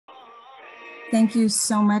Thank you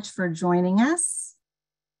so much for joining us.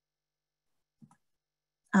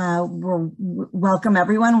 Welcome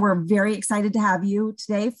everyone. We're very excited to have you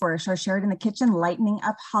today for Shoyer in the Kitchen, Lightening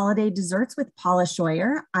Up Holiday Desserts with Paula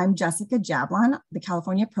Shoyer. I'm Jessica Jablon, the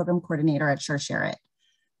California Program Coordinator at Shoyer.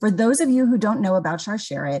 For those of you who don't know about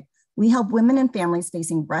Shoyer, we help women and families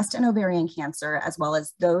facing breast and ovarian cancer, as well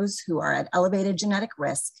as those who are at elevated genetic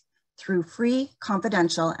risk, through free,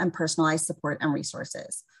 confidential, and personalized support and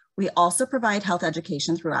resources. We also provide health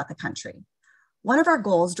education throughout the country. One of our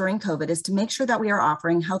goals during COVID is to make sure that we are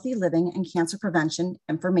offering healthy living and cancer prevention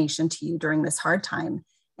information to you during this hard time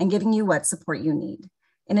and giving you what support you need.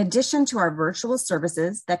 In addition to our virtual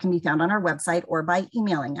services that can be found on our website or by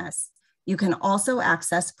emailing us, you can also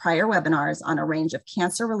access prior webinars on a range of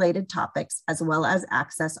cancer-related topics, as well as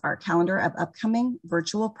access our calendar of upcoming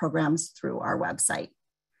virtual programs through our website.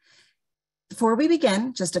 Before we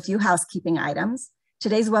begin, just a few housekeeping items.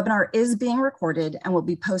 Today's webinar is being recorded and will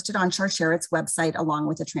be posted on Shoyer's website along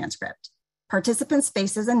with a transcript. Participants'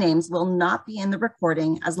 faces and names will not be in the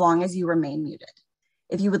recording as long as you remain muted.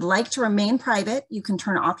 If you would like to remain private, you can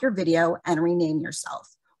turn off your video and rename yourself,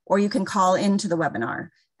 or you can call into the webinar,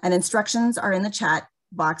 and instructions are in the chat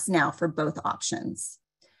box now for both options.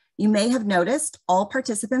 You may have noticed all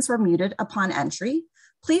participants were muted upon entry.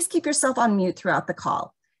 Please keep yourself on mute throughout the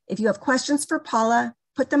call. If you have questions for Paula,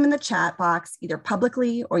 put them in the chat box, either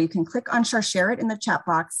publicly, or you can click on Shoyer in the chat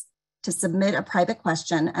box to submit a private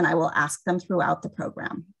question, and I will ask them throughout the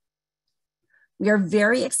program. We are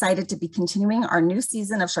very excited to be continuing our new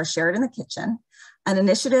season of Shoyer in the Kitchen, an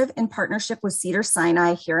initiative in partnership with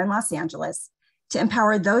Cedars-Sinai here in Los Angeles to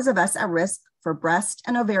empower those of us at risk for breast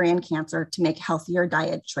and ovarian cancer to make healthier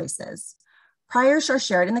diet choices. Prior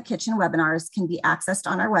Shoyer in the Kitchen webinars can be accessed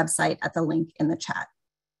on our website at the link in the chat.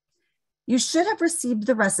 You should have received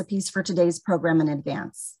the recipes for today's program in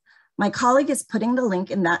advance. My colleague is putting the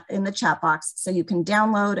link in the chat box so you can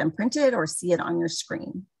download and print it or see it on your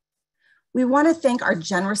screen. We want to thank our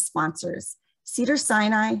generous sponsors,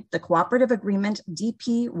 Cedars-Sinai, the Cooperative Agreement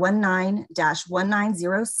DP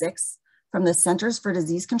 19-1906 from the Centers for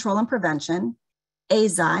Disease Control and Prevention,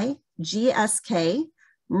 AZI, GSK,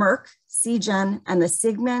 Merck, CGen, and the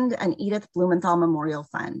Sigmund and Edith Blumenthal Memorial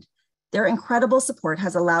Fund. Their incredible support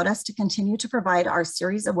has allowed us to continue to provide our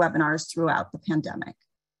series of webinars throughout the pandemic.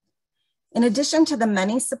 In addition to the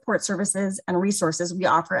many support services and resources we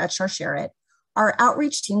offer at Shoyer, our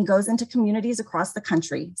outreach team goes into communities across the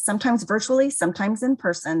country, sometimes virtually, sometimes in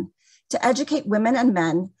person, to educate women and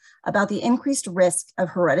men about the increased risk of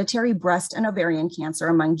hereditary breast and ovarian cancer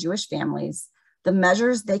among Jewish families, the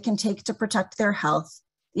measures they can take to protect their health,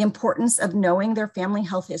 the importance of knowing their family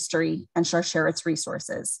health history, and Shoyer's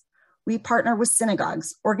resources. We partner with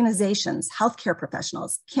synagogues, organizations, healthcare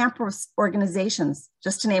professionals, campus organizations,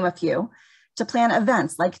 just to name a few, to plan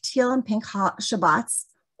events like Teal and Pink Shabbats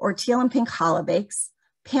or Teal and Pink Challah Bakes,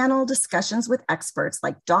 panel discussions with experts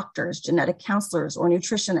like doctors, genetic counselors, or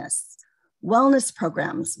nutritionists, wellness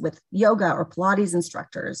programs with yoga or Pilates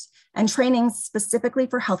instructors, and trainings specifically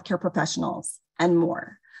for healthcare professionals, and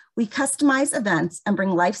more. We customize events and bring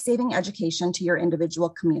life-saving education to your individual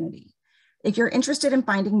community. If you're interested in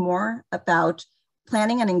finding more about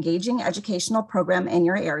planning an engaging educational program in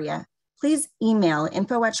your area, please email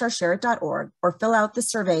info@shoyer.org or fill out the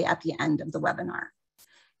survey at the end of the webinar.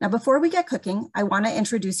 Now, before we get cooking, I want to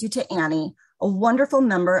introduce you to Annie, a wonderful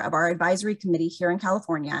member of our advisory committee here in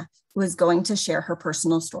California, who is going to share her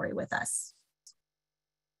personal story with us.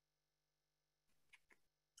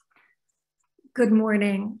 Good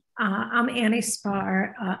morning. I'm Annie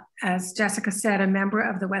Spar, as Jessica said, a member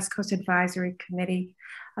of the West Coast Advisory Committee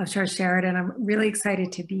of Shoyer, and I'm really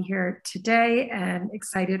excited to be here today and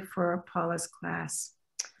excited for Paula's class.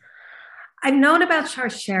 I've known about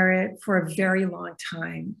Shoyer for a very long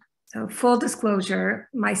time. So full disclosure,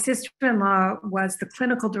 my sister-in-law was the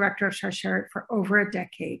clinical director of Shoyer for over a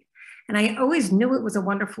decade. And I always knew it was a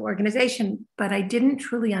wonderful organization, but I didn't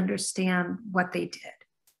truly understand what they did.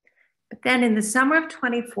 But then in the summer of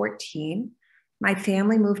 2014, my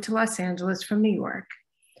family moved to Los Angeles from New York.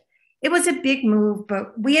 It was a big move,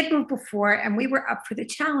 but we had moved before and we were up for the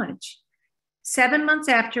challenge. 7 months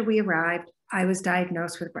after we arrived, I was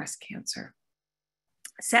diagnosed with breast cancer.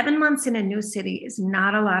 7 months in a new city is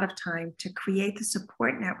not a lot of time to create the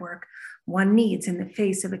support network one needs in the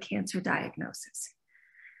face of a cancer diagnosis.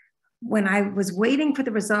 When I was waiting for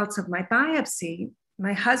the results of my biopsy,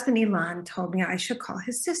 my husband, Elon, told me I should call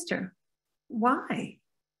his sister. Why?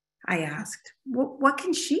 I asked. What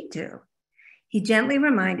can she do? He gently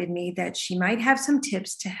reminded me that she might have some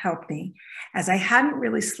tips to help me, as I hadn't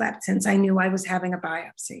really slept since I knew I was having a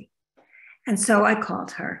biopsy. And so I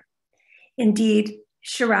called her. Indeed,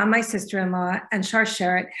 Shira, my sister-in-law, and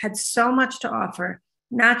Shoyer had so much to offer,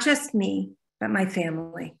 not just me, but my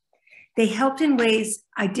family. They helped in ways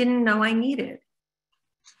I didn't know I needed,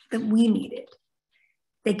 that we needed.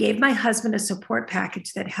 They gave my husband a support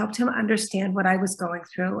package that helped him understand what I was going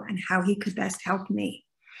through and how he could best help me.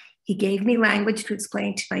 He gave me language to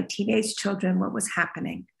explain to my teenage children what was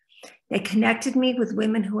happening. They connected me with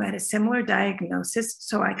women who had a similar diagnosis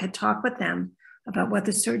so I could talk with them about what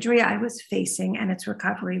the surgery I was facing and its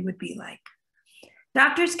recovery would be like.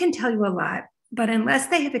 Doctors can tell you a lot, but unless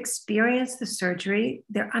they have experienced the surgery,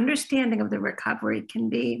 their understanding of the recovery can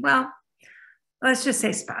be, well, let's just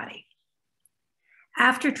say spotty.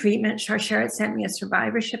 After treatment, Shoyer sent me a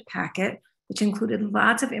survivorship packet, which included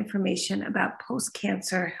lots of information about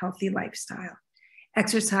post-cancer healthy lifestyle.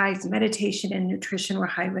 Exercise, meditation, and nutrition were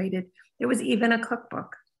highlighted. There was even a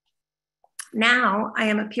cookbook. Now I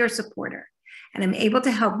am a peer supporter, and I'm able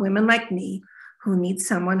to help women like me who need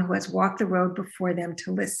someone who has walked the road before them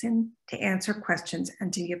to listen, to answer questions,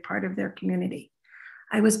 and to be a part of their community.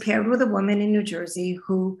 I was paired with a woman in New Jersey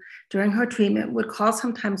who, during her treatment, would call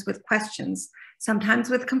sometimes with questions, sometimes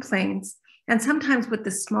with complaints, and sometimes with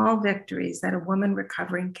the small victories that a woman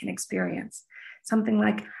recovering can experience. Something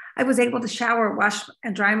like, I was able to shower, wash,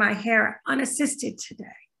 and dry my hair unassisted today.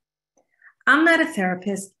 I'm not a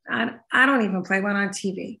therapist. I don't even play one on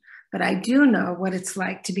TV, but I do know what it's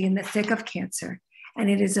like to be in the thick of cancer. And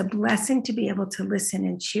it is a blessing to be able to listen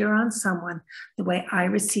and cheer on someone the way I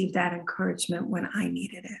received that encouragement when I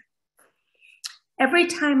needed it. Every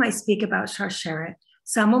time I speak about Shoyer,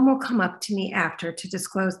 someone will come up to me after to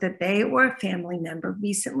disclose that they or a family member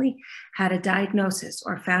recently had a diagnosis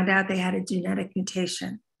or found out they had a genetic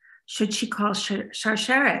mutation. Should she call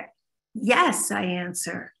Shoyer? Yes, I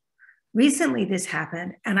answer. Recently this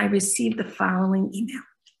happened, and I received the following email.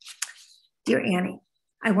 Dear Annie,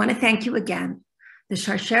 I want to thank you again. The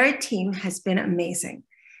Shoyer team has been amazing.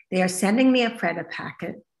 They are sending me a Freda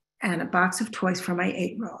packet and a box of toys for my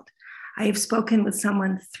 8-year-old. I have spoken with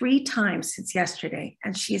someone 3 times since yesterday,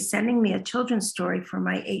 and she is sending me a children's story for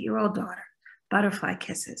my 8-year-old daughter, Butterfly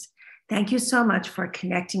Kisses. Thank you so much for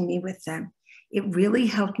connecting me with them. It really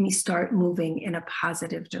helped me start moving in a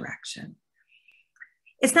positive direction.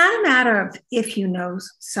 It's not a matter of if you know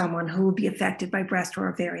someone who will be affected by breast or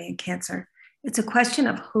ovarian cancer. It's a question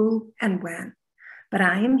of who and when. But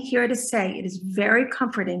I am here to say it is very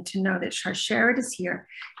comforting to know that Shoyer is here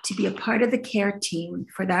to be a part of the care team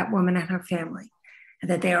for that woman and her family, and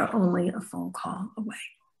that they are only a phone call away.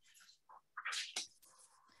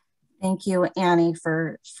 Thank you, Annie,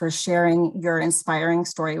 for sharing your inspiring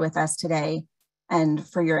story with us today and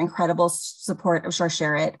for your incredible support of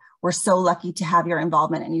Shoyer. We're so lucky to have your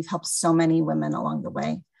involvement, and you've helped so many women along the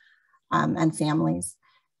way and families.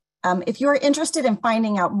 If you're interested in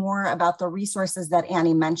finding out more about the resources that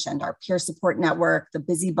Annie mentioned, our peer support network, the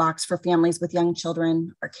Busy Box for families with young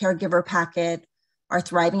children, our caregiver packet, our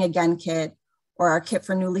Thriving Again kit, or our kit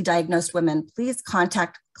for newly diagnosed women, please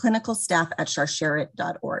contact clinical staff at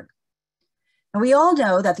shoyer.org. And we all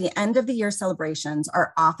know that the end of the year celebrations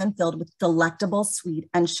are often filled with delectable sweet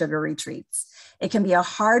and sugary treats. It can be a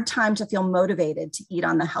hard time to feel motivated to eat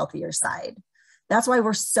on the healthier side. That's why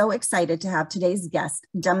we're so excited to have today's guest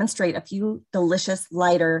demonstrate a few delicious,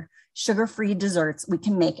 lighter, sugar-free desserts we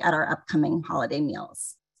can make at our upcoming holiday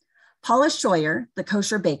meals. Paula Shoyer, the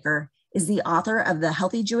kosher baker, is the author of The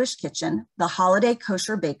Healthy Jewish Kitchen, The Holiday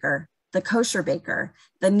Kosher Baker, The Kosher Baker,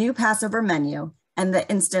 The New Passover Menu, and the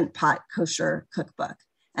Instant Pot Kosher Cookbook.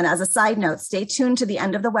 And as a side note, stay tuned to the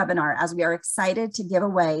end of the webinar as we are excited to give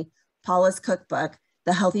away Paula's cookbook,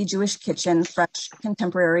 The Healthy Jewish Kitchen, fresh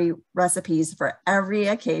contemporary recipes for every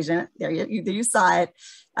occasion. There you saw it,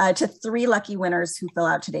 to 3 lucky winners who fill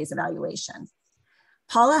out today's evaluation.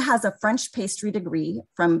 Paula has a French pastry degree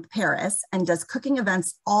from Paris and does cooking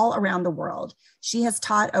events all around the world. She has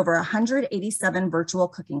taught over 187 virtual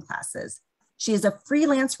cooking classes. She is a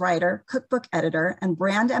freelance writer, cookbook editor, and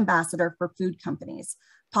brand ambassador for food companies.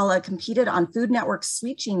 Paula competed on Food Network's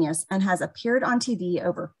Sweet Genius and has appeared on TV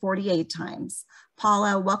over 48 times.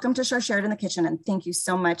 Paula, welcome to Shoyer in the Kitchen, and thank you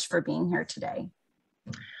so much for being here today.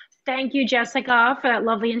 Thank you, Jessica, for that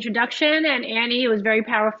lovely introduction. And Annie, it was very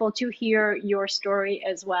powerful to hear your story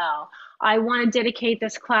as well. I want to dedicate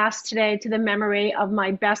this class today to the memory of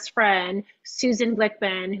my best friend, Susan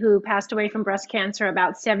Glickman, who passed away from breast cancer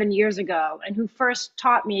about 7 years ago, and who first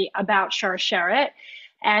taught me about Shoyer.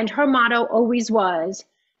 And her motto always was,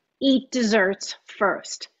 eat desserts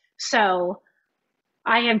first. So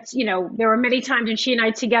I have, there were many times when she and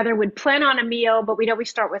I together would plan on a meal, but we'd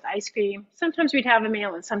always start with ice cream. Sometimes we'd have a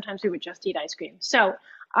meal and sometimes we would just eat ice cream. So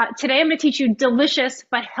Today I'm going to teach you delicious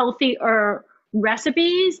but healthier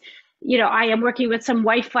recipes. You know, I am working with some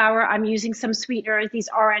white flour. I'm using some sweeteners. These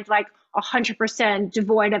aren't like 100%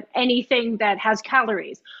 devoid of anything that has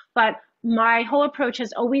calories. But my whole approach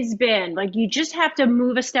has always been like, you just have to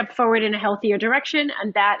move a step forward in a healthier direction.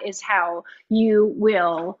 And that is how you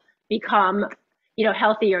will become, you know,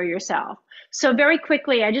 healthier yourself. So very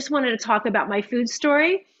quickly, I just wanted to talk about my food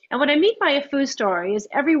story. And what I mean by a food story is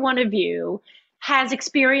every one of you has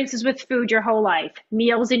experiences with food your whole life.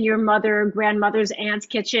 Meals in your mother, grandmother's, aunt's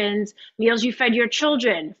kitchens, meals you fed your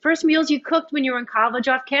children, first meals you cooked when you were in college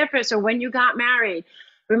off campus or when you got married.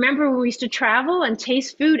 Remember when we used to travel and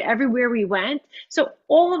taste food everywhere we went? So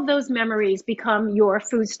all of those memories become your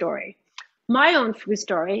food story. My own food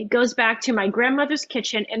story goes back to my grandmother's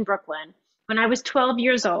kitchen in Brooklyn when I was 12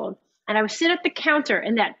 years old. And I would sit at the counter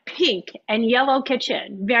in that pink and yellow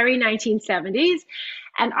kitchen, very 1970s.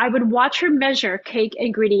 And I would watch her measure cake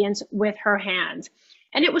ingredients with her hands.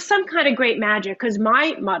 And it was some kind of great magic because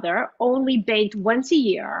my mother only baked once a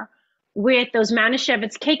year with those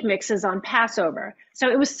Manischewitz cake mixes on Passover. So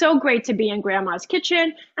it was so great to be in grandma's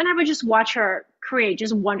kitchen, and I would just watch her create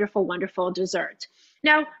just wonderful, wonderful desserts.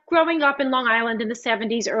 Now, growing up in Long Island in the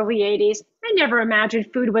 70s, early 80s, I never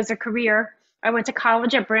imagined food was a career. I went to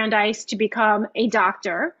college at Brandeis to become a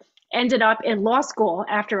doctor, ended up in law school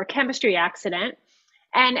after a chemistry accident.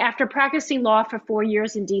 And after practicing law for 4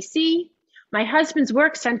 years in DC, my husband's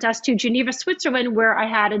work sent us to Geneva, Switzerland, where I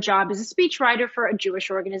had a job as a speechwriter for a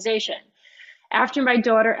Jewish organization. After my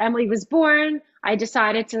daughter Emily was born, I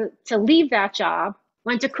decided to leave that job,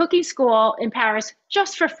 went to cooking school in Paris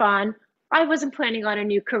just for fun. I wasn't planning on a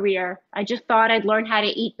new career. I just thought I'd learn how to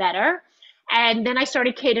eat better. And then I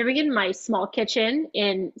started catering in my small kitchen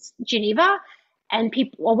in Geneva. And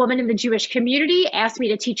a woman in the Jewish community asked me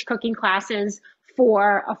to teach cooking classes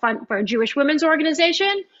for a Jewish women's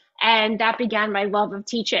organization. And that began my love of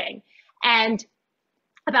teaching. And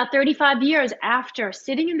about 35 years after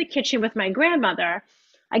sitting in the kitchen with my grandmother,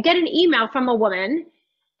 I get an email from a woman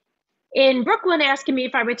in Brooklyn asking me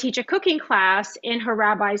if I would teach a cooking class in her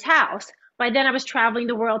rabbi's house. By then I was traveling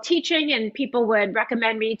the world teaching, and people would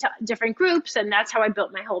recommend me to different groups, and that's how I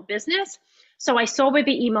built my whole business. So I saw where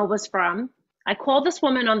the email was from. I called this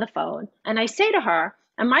woman on the phone, and I say to her,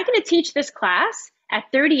 am I going to teach this class at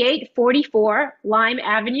 3844 Lime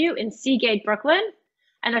Avenue in Seagate, Brooklyn?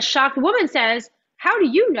 And a shocked woman says, how do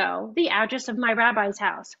you know the address of my rabbi's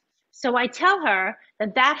house? So I tell her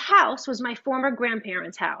that that house was my former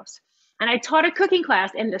grandparents' house. And I taught a cooking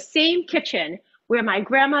class in the same kitchen where my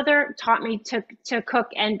grandmother taught me to cook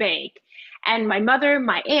and bake. And my mother,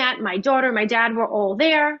 my aunt, my daughter, my dad were all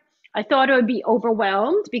there. I thought I would be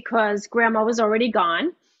overwhelmed because grandma was already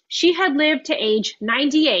gone. She had lived to age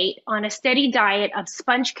 98 on a steady diet of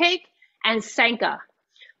sponge cake and Sanka.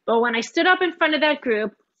 But when I stood up in front of that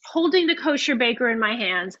group, holding the kosher baker in my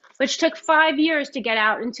hands, which took 5 years to get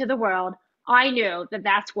out into the world, I knew that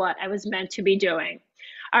that's what I was meant to be doing.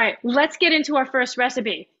 All right, let's get into our first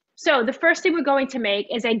recipe. So the first thing we're going to make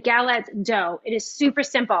is a galette dough. It is super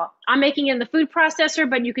simple. I'm making it in the food processor,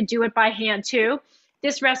 but you could do it by hand too.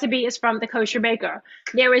 This recipe is from the kosher baker.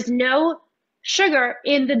 There is no sugar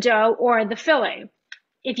in the dough or the filling.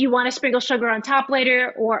 If you want to sprinkle sugar on top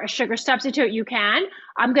later or a sugar substitute, you can.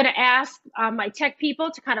 I'm going to ask my tech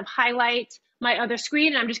people to kind of highlight my other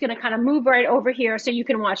screen, and I'm just going to kind of move right over here so you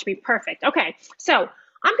can watch me. Perfect. Okay, so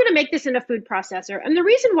I'm going to make this in a food processor. And the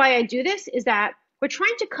reason why I do this is that we're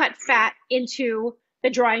trying to cut fat into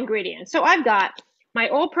the dry ingredients. So I've got my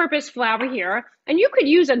all-purpose flour here, and you could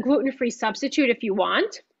use a gluten-free substitute if you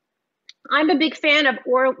want. I'm a big fan of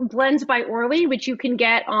Blends by Orly, which you can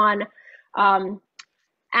get on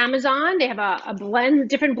Amazon. They have a blend,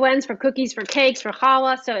 different blends for cookies, for cakes, for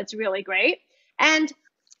challah, so it's really great. And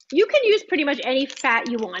you can use pretty much any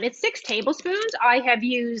fat you want. It's 6 tablespoons. I have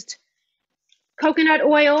used coconut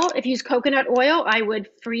oil. If you use coconut oil, I would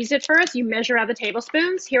freeze it first. You measure out the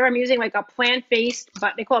tablespoons. Here I'm using like a plant-based,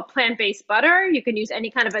 but they call it plant-based butter. You can use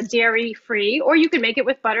any kind of a dairy-free, or you can make it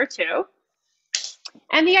with butter too.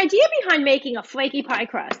 And the idea behind making a flaky pie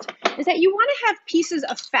crust is that you want to have pieces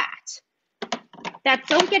of fat that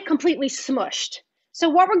don't get completely smushed. So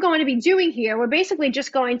what we're going to be doing here, we're basically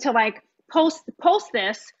just going to like pulse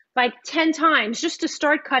this like 10 times just to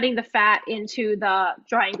start cutting the fat into the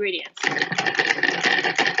dry ingredients.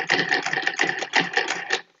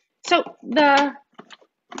 So the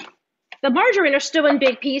margarine are still in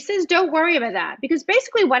big pieces. Don't worry about that, because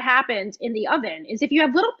basically what happens in the oven is if you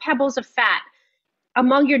have little pebbles of fat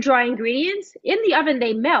among your dry ingredients, in the oven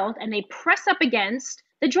they melt and they press up against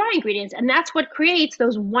the dry ingredients, and that's what creates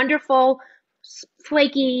those wonderful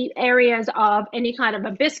flaky areas of any kind of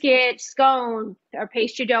a biscuit, scone, or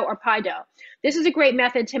pastry dough or pie dough. This is a great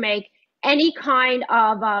method to make any kind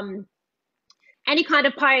of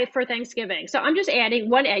pie for Thanksgiving. So I'm just adding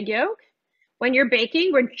 1 egg yolk. When you're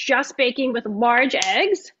baking, we're just baking with large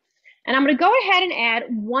eggs. And I'm going to go ahead and add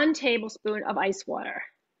 1 tablespoon of ice water.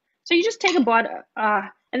 So you just take a butter,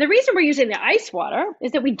 and the reason we're using the ice water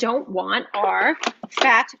is that we don't want our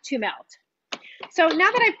fat to melt. So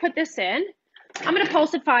now that I've put this in, I'm going to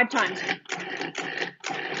pulse it 5 times.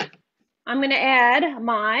 I'm going to add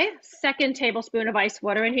my 2nd tablespoon of ice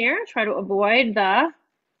water in here. Try to avoid the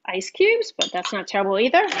ice cubes, but that's not terrible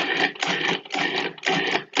either.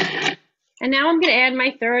 And now I'm going to add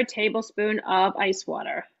my 3rd tablespoon of ice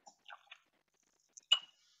water.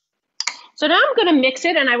 So now I'm going to mix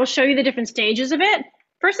it, and I will show you the different stages of it.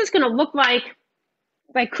 First, it's going to look like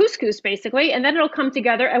couscous, basically, and then it'll come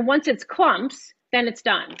together, and once it's clumps, then it's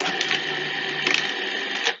done.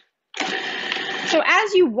 So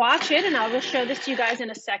as you watch it, and I will show this to you guys in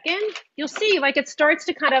a second, you'll see like it starts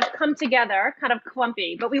to kind of come together, kind of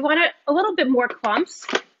clumpy, but we want it a little bit more clumps.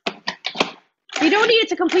 You don't need it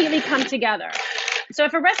to completely come together. So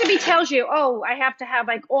if a recipe tells you, oh, I have to have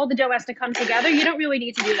like all the dough has to come together, you don't really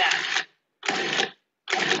need to do that.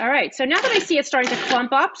 All right, so now that I see it starting to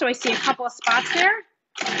clump up, so I see a couple of spots there.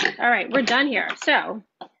 All right, we're done here. So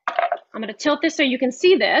I'm gonna tilt this so you can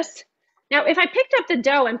see this. Now, if I picked up the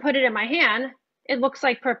dough and put it in my hand, it looks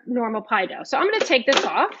like normal pie dough. So I'm gonna take this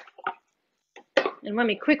off, and let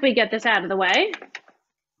me quickly get this out of the way.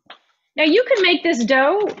 Now you can make this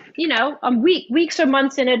dough, you know, weeks or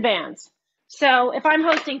months in advance. So if I'm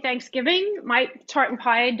hosting Thanksgiving, my tart and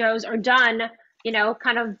pie doughs are done, you know,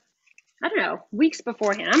 kind of, I don't know, weeks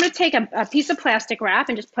beforehand. I'm going to take a piece of plastic wrap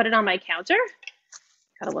and just put it on my counter.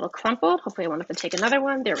 Got a little crumpled. Hopefully I won't have to take another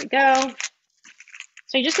one. There we go.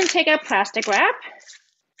 So you're just going to take out plastic wrap.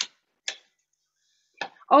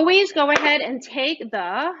 Always go ahead and take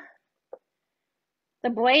the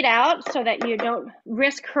blade out so that you don't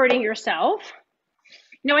risk hurting yourself.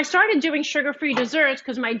 You know, I started doing sugar-free desserts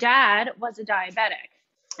because my dad was a diabetic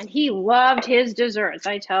and he loved his desserts,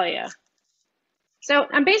 I tell you. So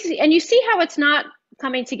I'm basically, and you see how it's not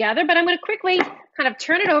coming together, but I'm going to quickly kind of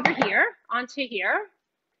turn it over here onto here.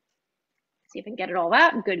 See if I can get it all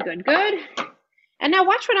out. Good, good, good. And now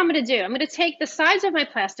watch what I'm going to do. I'm going to take the sides of my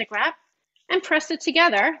plastic wrap and press it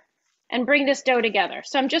together and bring this dough together.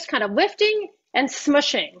 So I'm just kind of lifting and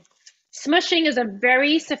smushing. Smushing is a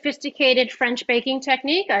very sophisticated French baking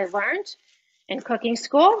technique I learned in cooking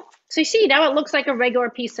school. So you see, now it looks like a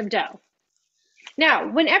regular piece of dough. Now,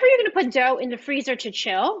 whenever you're going to put dough in the freezer to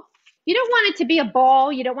chill, you don't want it to be a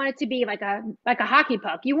ball. You don't want it to be like a hockey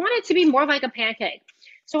puck. You want it to be more like a pancake.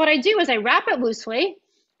 So what I do is I wrap it loosely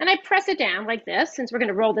and I press it down like this. Since we're going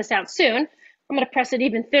to roll this out soon, I'm going to press it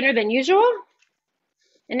even thinner than usual.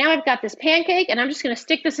 And now I've got this pancake, and I'm just going to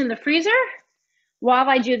stick this in the freezer while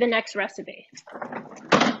I do the next recipe.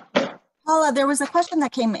 Paula, there was a question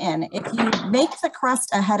that came in. If you make the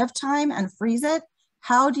crust ahead of time and freeze it,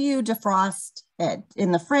 how do you defrost it?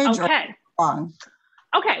 In the fridge or long?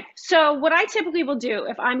 Okay, so what I typically will do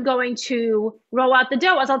if I'm going to roll out the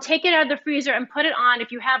dough is I'll take it out of the freezer and put it on,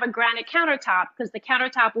 if you have a granite countertop, because the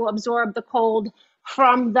countertop will absorb the cold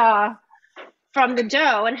from the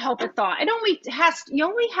dough and help it thaw. You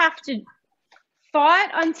only have to thaw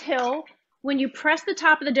it until when you press the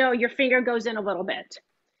top of the dough, your finger goes in a little bit.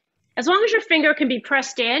 As long as your finger can be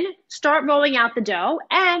pressed in, start rolling out the dough.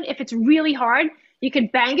 And if it's really hard, you can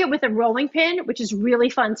bang it with a rolling pin, which is really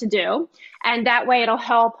fun to do. And that way it'll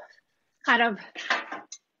help kind of,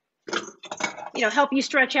 you know, help you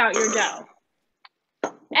stretch out your dough.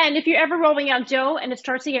 And if you're ever rolling out dough and it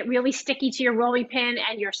starts to get really sticky to your rolling pin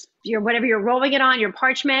and your whatever you're rolling it on, your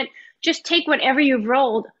parchment, just take whatever you've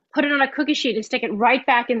rolled, put it on a cookie sheet and stick it right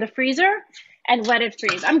back in the freezer and let it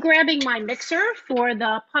freeze. I'm grabbing my mixer for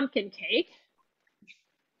the pumpkin cake.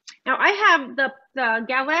 Now I have the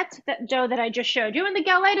galette dough that I just showed you, and the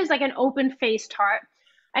galette is like an open face tart.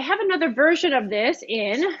 I have another version of this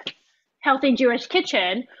in Healthy Jewish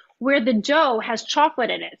Kitchen where the dough has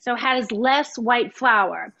chocolate in it, so it has less white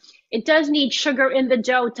flour. It does need sugar in the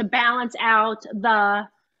dough to balance out the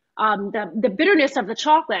bitterness of the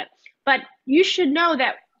chocolate. But you should know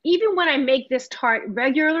that even when I make this tart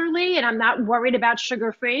regularly and I'm not worried about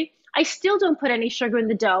sugar-free, I still don't put any sugar in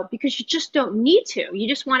the dough because you just don't need to. You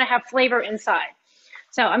just want to have flavor inside.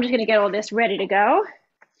 So I'm just going to get all this ready to go.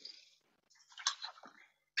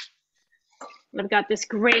 I've got this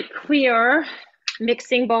great clear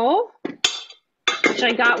mixing bowl, which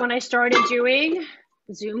I got when I started doing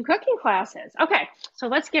Zoom cooking classes. Okay, so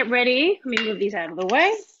let's get ready. Let me move these out of the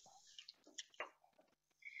way.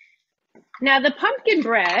 Now the pumpkin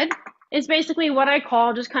bread is basically what I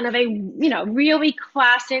call just kind of a, really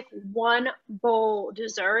classic one bowl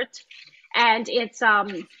dessert. And it's,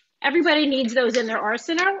 everybody needs those in their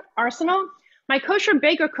arsenal. My kosher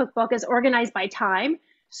baker cookbook is organized by time.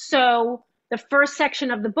 So the first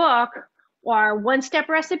section of the book are one-step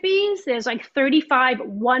recipes. There's like 35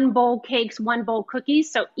 one-bowl cakes, one-bowl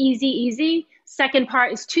cookies. So easy, easy. Second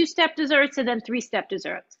part is two-step desserts and then three-step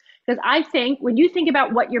desserts. Because I think when you think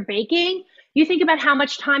about what you're baking, you think about how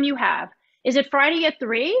much time you have. Is it Friday at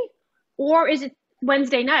 3 or is it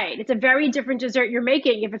Wednesday night? It's a very different dessert you're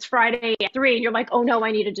making if it's Friday at 3 and you're like, oh no,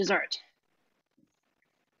 I need a dessert.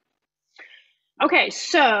 Okay,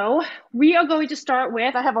 so we are going to start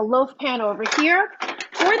with, I have a loaf pan over here.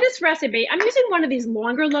 For this recipe, I'm using one of these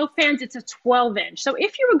longer loaf pans. It's a 12-inch. So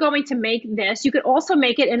if you were going to make this, you could also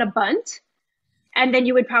make it in a bundt, and then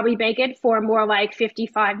you would probably bake it for more like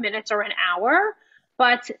 55 minutes or an hour.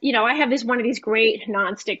 But, I have one of these great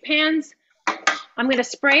non-stick pans. I'm going to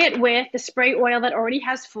spray it with the spray oil that already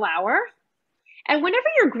has flour. And whenever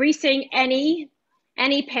you're greasing any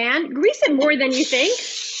pan, grease it more than you think.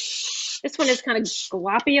 This one is kind of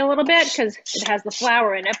gloppy a little bit because it has the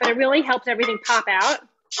flour in it, but it really helps everything pop out.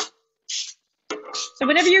 So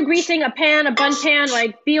whenever you're greasing a pan, a bun pan,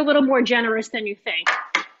 be a little more generous than you think.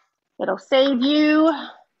 It'll save you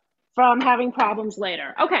from having problems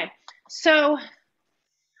later. Okay, so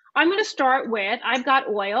I'm going to start with, I've got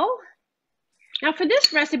oil. Now for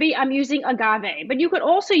this recipe, I'm using agave, but you could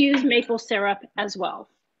also use maple syrup as well.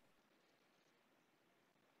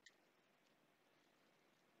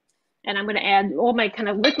 And I'm going to add all my kind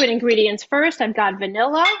of liquid ingredients first. I've got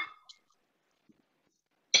vanilla.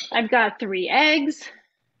 I've got 3 eggs.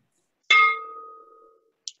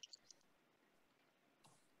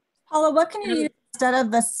 Paula, what can you use instead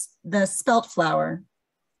of the spelt flour?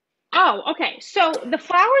 Oh, okay. So the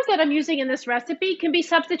flours that I'm using in this recipe can be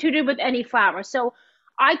substituted with any flour. So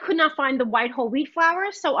I could not find the white whole wheat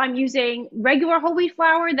flour, so I'm using regular whole wheat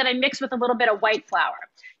flour that I mix with a little bit of white flour.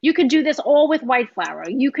 You could do this all with white flour.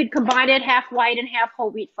 You could combine it half white and half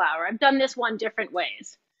whole wheat flour. I've done this one different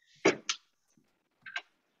ways.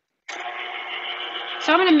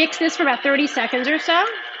 So I'm going to mix this for about 30 seconds or so.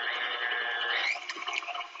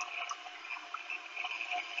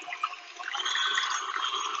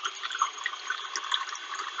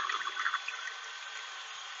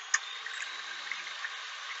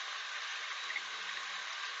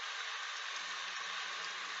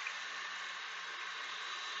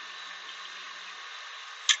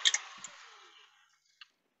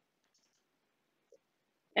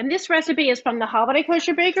 And this recipe is from the Holiday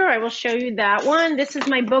Kosher Baker. I will show you that one. This is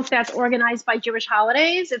my book that's organized by Jewish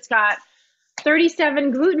holidays. It's got 37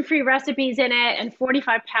 gluten-free recipes in it and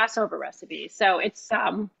 45 Passover recipes. So it's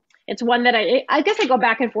one that I guess I go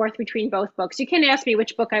back and forth between both books. You can ask me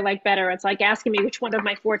which book I like better. It's like asking me which one of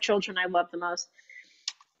my 4 children I love the most.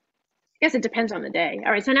 I guess it depends on the day.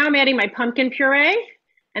 All right, so now I'm adding my pumpkin puree,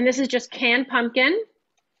 and this is just canned pumpkin.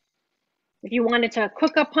 If you wanted to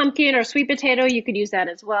cook up pumpkin or sweet potato, you could use that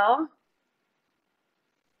as well.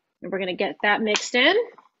 And we're going to get that mixed in.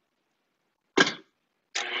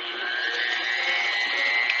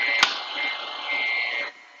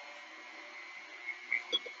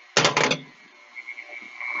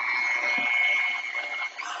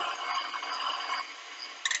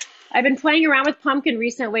 I've been playing around with pumpkin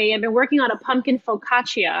recently. I've been working on a pumpkin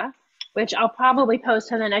focaccia, which I'll probably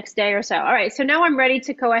post on the next day or so. All right, so now I'm ready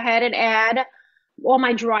to go ahead and add all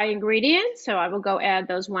my dry ingredients. So I will go add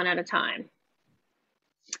those one at a time.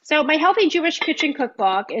 So my Healthy Jewish Kitchen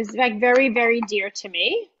Cookbook is very, very dear to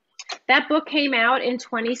me. That book came out in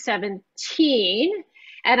 2017.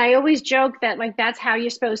 And I always joke that that's how you're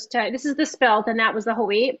supposed to, this is the spelt and that was the whole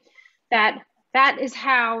wheat, that is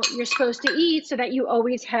how you're supposed to eat so that you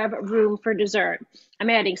always have room for dessert. I'm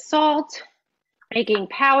adding salt, baking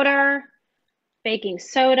powder, baking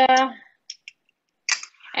soda,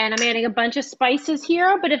 and I'm adding a bunch of spices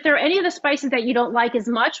here. But if there are any of the spices that you don't like as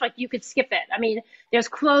much, you could skip it. I mean, there's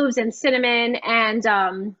cloves and cinnamon and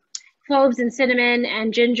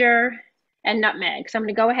ginger and nutmeg. So I'm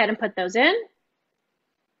going to go ahead and put those in,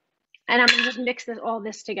 and I'm going to just mix all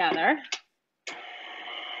this together.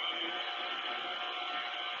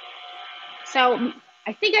 So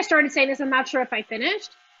I think I started saying this. I'm not sure if I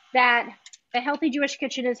finished that. The Healthy Jewish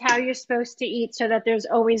Kitchen is how you're supposed to eat so that there's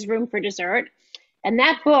always room for dessert. And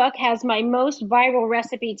that book has my most viral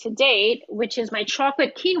recipe to date, which is my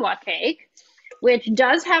chocolate quinoa cake, which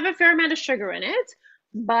does have a fair amount of sugar in it,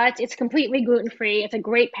 but it's completely gluten-free. It's a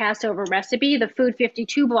great Passover recipe. The Food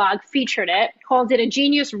 52 blog featured it, called it a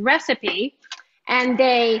genius recipe, and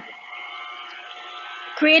they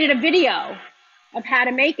created a video of how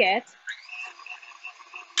to make it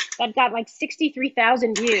that got like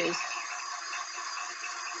 63,000 views.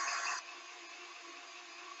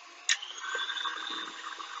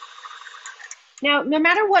 Now, no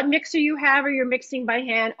matter what mixer you have or you're mixing by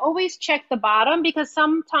hand, always check the bottom, because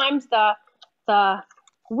sometimes the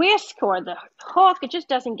whisk or the hook, it just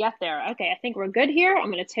doesn't get there. Okay, I think we're good here.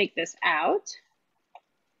 I'm going to take this out.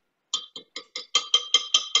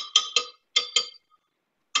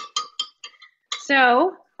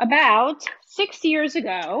 So about 6 years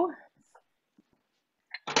ago,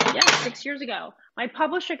 my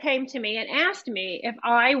publisher came to me and asked me if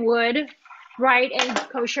I would write a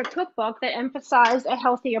kosher cookbook that emphasized a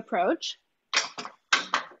healthy approach.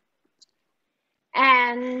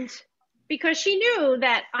 And because she knew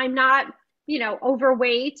that I'm not,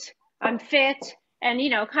 overweight, I'm fit, and,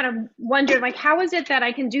 kind of wondered, like, how is it that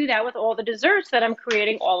I can do that with all the desserts that I'm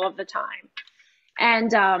creating all of the time?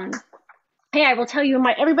 And hey, I will tell you,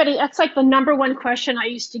 everybody, that's like the number one question I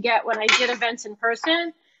used to get when I did events in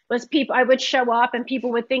person, was I would show up and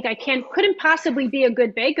people would think I couldn't possibly be a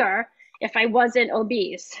good baker if I wasn't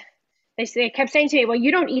obese. They kept saying to me, well,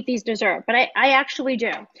 you don't eat these desserts, but I actually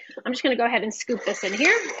do. I'm just gonna go ahead and scoop this in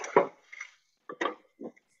here.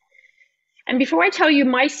 And before I tell you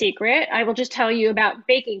my secret, I will just tell you about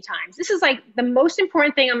baking times. This is like the most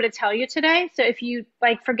important thing I'm gonna tell you today. So if you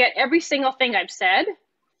forget every single thing I've said,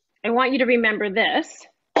 I want you to remember this.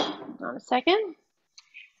 Hold on a second.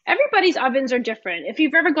 Everybody's ovens are different. If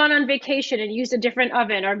you've ever gone on vacation and used a different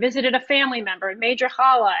oven, or visited a family member and made your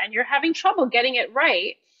challah and you're having trouble getting it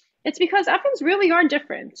right, it's because ovens really are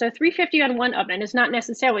different. So 350 on one oven is not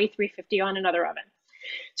necessarily 350 on another oven.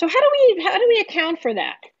 So how do we account for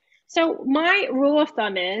that? So my rule of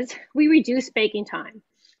thumb is we reduce baking time.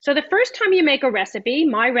 So the first time you make a recipe,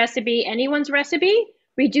 my recipe, anyone's recipe,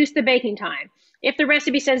 reduce the baking time. If the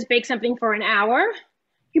recipe says bake something for an hour,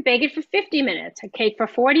 you bake it for 50 minutes. A cake for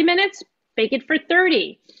 40 minutes, bake it for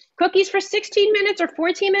 30. Cookies for 16 minutes or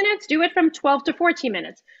 14 minutes, do it from 12 to 14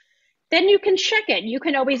 minutes. Then you can check it. You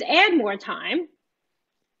can always add more time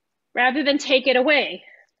rather than take it away.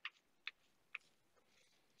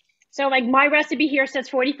 So like my recipe here says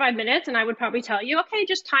 45 minutes, and I would probably tell you, okay,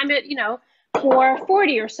 just time it, for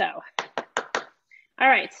 40 or so. All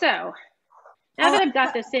right, so now that I've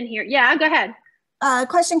got this in here, yeah, go ahead. A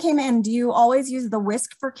question came in. Do you always use the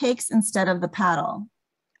whisk for cakes instead of the paddle?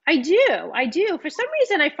 I do. For some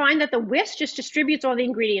reason, I find that the whisk just distributes all the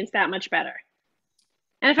ingredients that much better.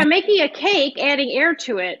 And if I'm making a cake, adding air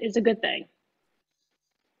to it is a good thing.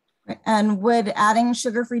 And would adding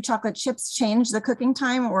sugar-free chocolate chips change the cooking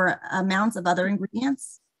time or amounts of other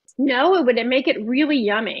ingredients? No, it would make it really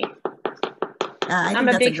yummy. I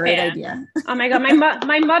think that's a great idea. Oh my God,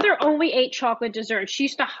 my mother only ate chocolate desserts. She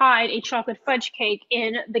used to hide a chocolate fudge cake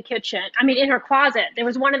in the kitchen. I mean, in her closet. There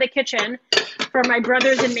was one in the kitchen for my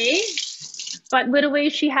brothers and me, but literally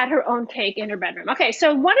she had her own cake in her bedroom. Okay,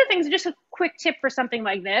 so one of the things, just a quick tip for something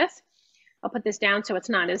like this. I'll put this down so it's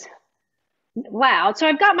not as loud. So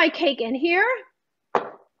I've got my cake in here.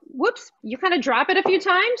 Whoops, you kind of drop it a few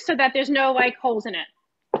times so that there's no holes in it.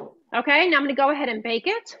 Okay, now I'm gonna go ahead and bake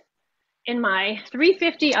it in my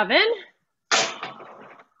 350 oven.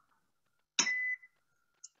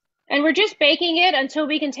 And we're just baking it until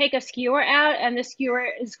we can take a skewer out and the skewer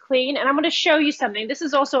is clean. And I'm gonna show you something. This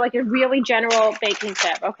is also like a really general baking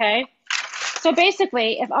tip, okay? So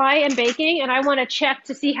basically, if I am baking and I wanna check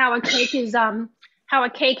to see how a cake is, how a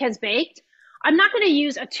cake has baked, I'm not gonna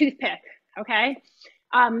use a toothpick, okay?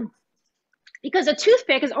 Because a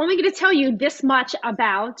toothpick is only gonna tell you this much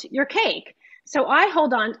about your cake. So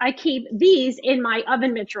I keep these in my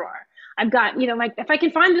oven mitt drawer. I've got, if I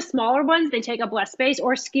can find the smaller ones, they take up less space,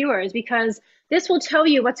 or skewers, because this will tell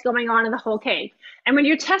you what's going on in the whole cake. And when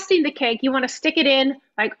you're testing the cake, you want to stick it in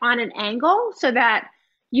on an angle so that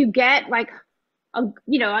you get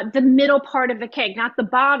the middle part of the cake, not the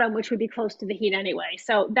bottom, which would be close to the heat anyway.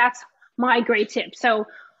 So that's my great tip. So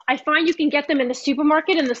I find you can get them in the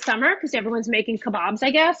supermarket in the summer because everyone's making kebabs,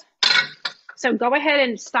 I guess. So go ahead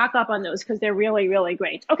and stock up on those because they're really, really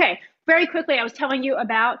great. Okay, very quickly, I was telling you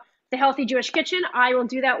about the Healthy Jewish Kitchen. I will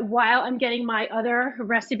do that while I'm getting my other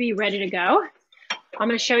recipe ready to go. I'm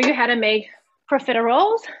gonna show you how to make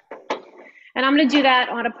profiteroles. And I'm gonna do that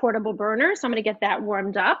on a portable burner. So I'm gonna get that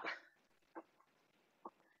warmed up.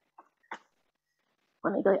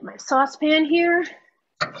 Let me go get my saucepan here.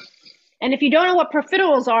 And if you don't know what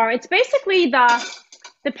profiteroles are, it's basically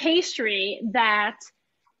the pastry that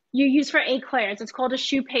you use for eclairs. It's called a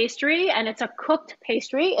choux pastry, and it's a cooked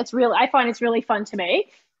pastry. I find it's really fun to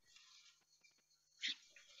make.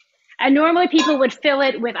 And normally people would fill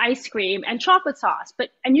it with ice cream and chocolate sauce,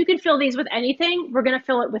 and you can fill these with anything. We're gonna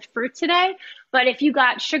fill it with fruit today. But if you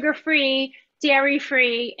got sugar-free,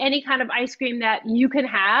 dairy-free, any kind of ice cream that you can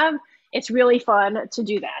have, it's really fun to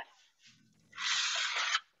do that.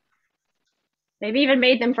 They've even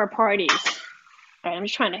made them for parties. All right, I'm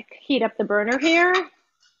just trying to heat up the burner here,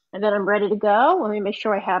 and then I'm ready to go. Let me make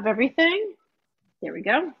sure I have everything. There we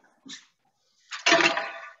go.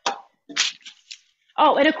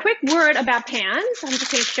 Oh, and a quick word about pans. I'm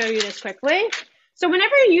just going to show you this quickly. So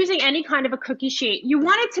whenever you're using any kind of a cookie sheet, you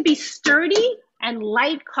want it to be sturdy and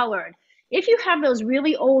light colored. If you have those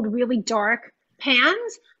really old, really dark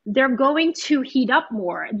pans, they're going to heat up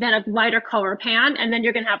more than a lighter color pan, and then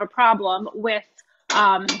you're going to have a problem with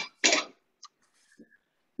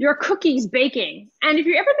your cookies baking. And if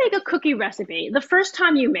you ever make a cookie recipe, the first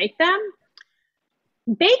time you make them,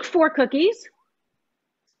 bake 4 cookies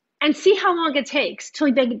and see how long it takes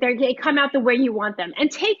till they come out the way you want them.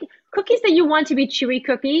 And take cookies that you want to be chewy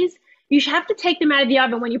cookies. You should have to take them out of the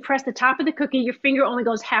oven. When you press the top of the cookie, your finger only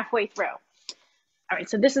goes halfway through. All right,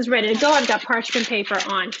 so this is ready to go. I've got parchment paper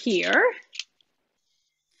on here.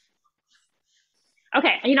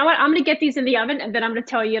 Okay, you know what? I'm gonna get these in the oven and then I'm gonna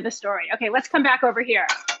tell you the story. Okay, let's come back over here.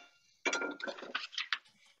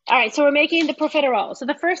 All right, so we're making the profiterole. So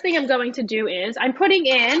the first thing I'm going to do is I'm putting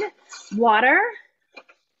in water,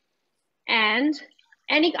 and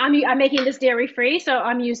I'm making this dairy free, so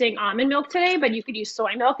I'm using almond milk today, but you could use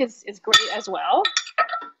soy milk, is great as well.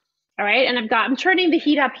 All right, and I'm turning the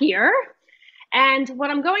heat up here. And what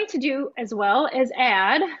I'm going to do as well is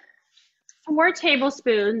add 4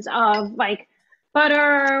 tablespoons of like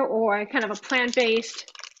butter or kind of a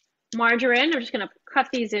plant-based margarine. I'm just gonna cut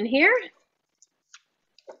these in here.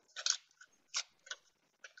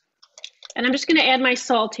 And I'm just gonna add my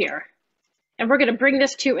salt here. And we're gonna bring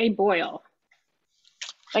this to a boil.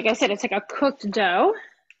 Like I said, it's like a cooked dough.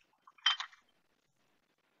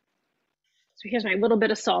 So here's my little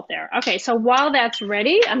bit of salt there. Okay, so while that's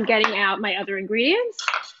ready, I'm getting out my other ingredients.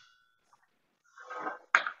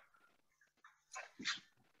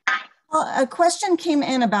 Well, a question came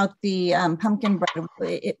in about the pumpkin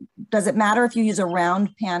bread. Does it matter if you use a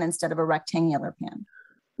round pan instead of a rectangular pan?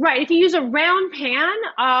 Right, if you use a round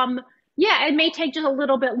pan, yeah, it may take just a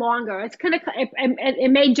little bit longer.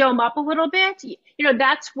 It may dome up a little bit. You know,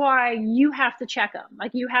 that's why you have to check them.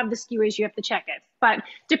 Like you have the skewers, you have to check it. But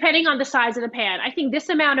depending on the size of the pan, I think this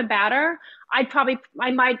amount of batter, I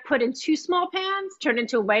might put in 2 small pans, turn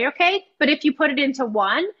into a layer cake. But if you put it into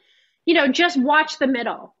one, you know, just watch the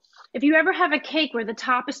middle. If you ever have a cake where the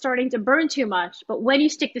top is starting to burn too much, but when you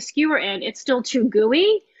stick the skewer in, it's still too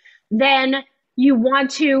gooey, then you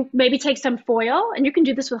want to maybe take some foil, and you can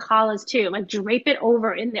do this with challahs too, like drape it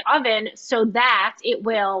over in the oven so that it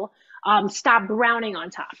will stop browning on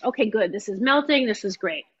top. Okay, good, this is melting, this is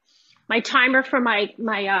great. My timer for my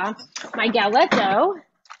galette dough,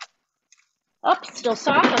 oh, still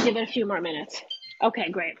soft, I'll give it a few more minutes. Okay,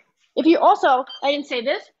 great. If you also, I didn't say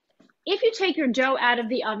this, if you take your dough out of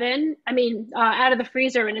the oven, out of the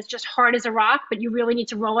freezer, and it's just hard as a rock, but you really need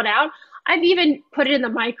to roll it out, I've even put it in the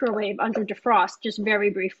microwave under defrost, just very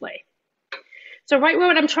briefly. So right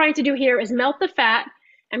what I'm trying to do here is melt the fat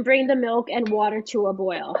and bring the milk and water to a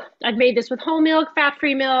boil. I've made this with whole milk,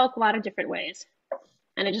 fat-free milk, a lot of different ways.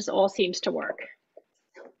 And it just all seems to work.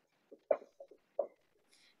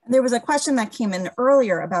 There was a question that came in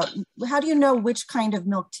earlier about how do you know which kind of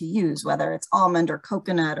milk to use, whether it's almond or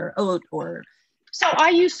coconut or oat or... So I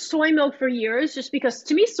used soy milk for years just because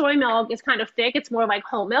to me soy milk is kind of thick. It's more like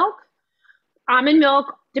whole milk. Almond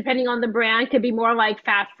milk, depending on the brand, could be more like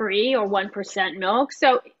fat-free or 1% milk.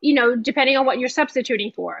 So, you know, depending on what you're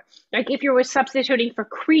substituting for. Like if you were substituting for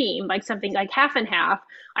cream, like something like half and half,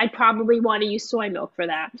 I'd probably want to use soy milk for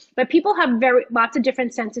that. But people have lots of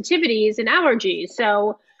different sensitivities and allergies.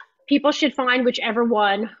 So people should find whichever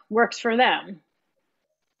one works for them.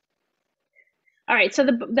 All right, so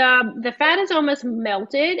the fat is almost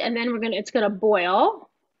melted, and then it's gonna boil.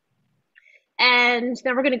 And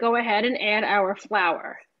then we're gonna go ahead and add our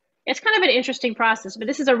flour. It's kind of an interesting process, but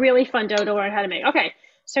this is a really fun dough to learn how to make. Okay,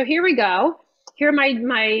 so here we go. Here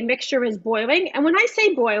my mixture is boiling. And when I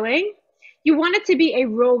say boiling, you want it to be a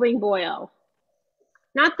rolling boil.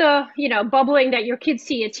 Not the, you know, bubbling that your kids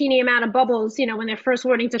see, a teeny amount of bubbles, you know, when they're first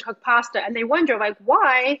learning to cook pasta, and they wonder like,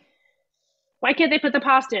 why can't they put the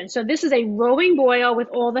pasta in? So this is a rolling boil with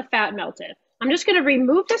all the fat melted. I'm just gonna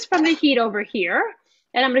remove this from the heat over here,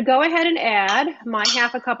 and I'm gonna go ahead and add my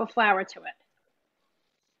half a cup of flour to it.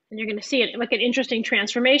 And you're gonna see it like an interesting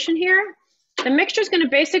transformation here. The mixture is gonna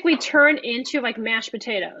basically turn into like mashed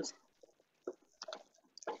potatoes.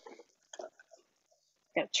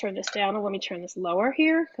 Got to turn this down. Let me turn this lower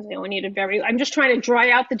here because I only need I'm just trying to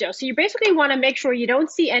dry out the dough. So you basically want to make sure you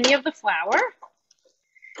don't see any of the flour.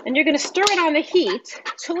 And you're going to stir it on the heat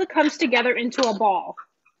till it comes together into a ball.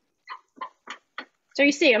 So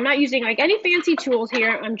you see, I'm not using like any fancy tools here.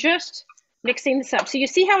 I'm just mixing this up. So you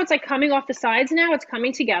see how it's like coming off the sides now? It's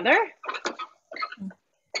coming together.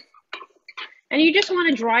 And you just want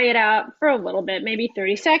to dry it out for a little bit, maybe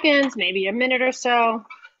 30 seconds, maybe a minute or so.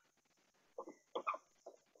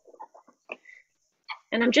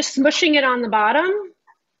 And I'm just smushing it on the bottom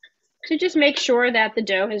to just make sure that the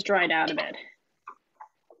dough has dried out a bit.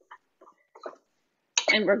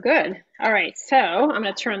 And we're good. All right, so I'm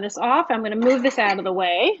going to turn this off. I'm going to move this out of the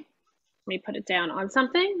way. Let me put it down on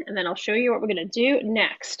something, and then I'll show you what we're going to do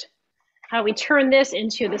next. How we turn this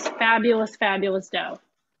into this fabulous, fabulous dough.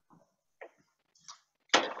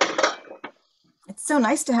 It's so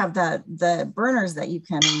nice to have the burners that you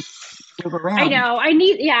can move around. I know. I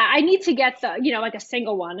need to get the, like a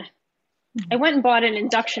single one. I went and bought an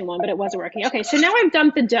induction one, but it wasn't working. Okay, so now I've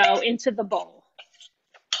dumped the dough into the bowl.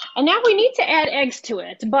 And now we need to add eggs to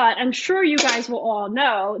it, but I'm sure you guys will all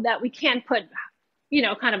know that we can't put,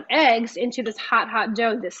 kind of eggs into this hot, hot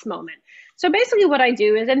dough this moment. So basically what I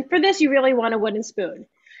do is, and for this, you really want a wooden spoon.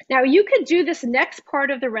 Now you could do this next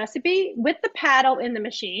part of the recipe with the paddle in the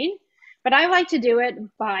machine, but I like to do it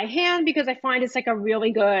by hand because I find it's like a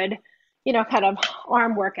really good, kind of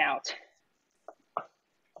arm workout.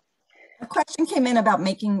 A question came in about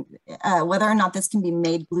making, whether or not this can be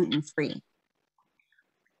made gluten-free.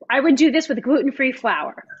 I would do this with gluten-free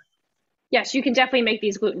flour. Yes, you can definitely make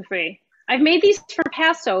these gluten-free. I've made these for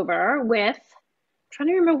Passover with, I'm trying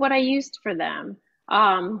to remember what I used for them.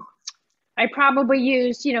 I probably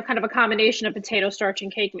used, kind of a combination of potato starch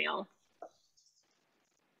and cake meal.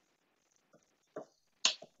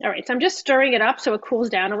 All right, so I'm just stirring it up so it cools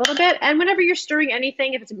down a little bit. And whenever you're stirring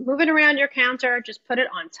anything, if it's moving around your counter, just put it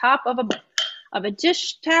on top of a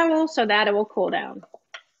dish towel so that it will cool down.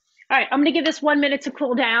 All right, I'm gonna give this 1 minute to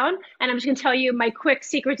cool down, and I'm just gonna tell you my quick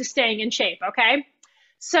secret to staying in shape, okay?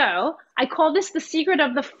 So I call this the secret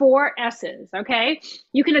of the 4 S's, okay?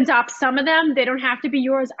 You can adopt some of them. They don't have to be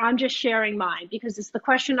yours. I'm just sharing mine because it's the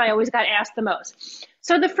question I always got asked the most.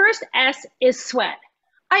 So the first S is sweat.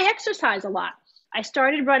 I exercise a lot. I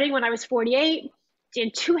started running when I was 48,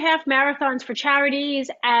 did 2 half marathons for charities,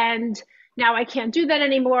 and now I can't do that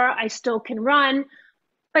anymore. I still can run.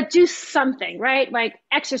 But do something, right? Like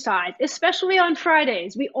exercise, especially on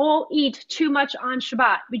Fridays. We all eat too much on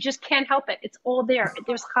Shabbat. We just can't help it. It's all there.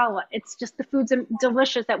 There's challah. It's just the foods are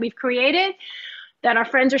delicious that we've created that our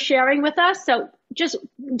friends are sharing with us. So just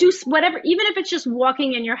do whatever, even if it's just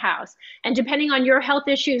walking in your house. And depending on your health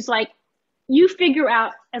issues, like you figure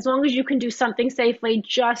out, as long as you can do something safely,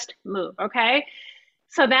 just move, okay?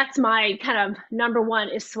 So that's my kind of number 1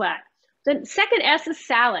 is sweat. The second S is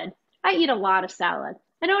salad. I eat a lot of salad.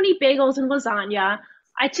 I don't eat bagels and lasagna.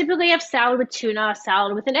 I typically have salad with tuna,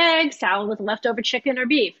 salad with an egg, salad with leftover chicken or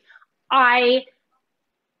beef.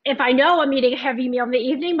 If I know I'm eating a heavy meal in the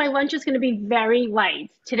evening, my lunch is going to be very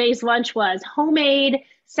light. Today's lunch was homemade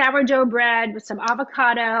sourdough bread with some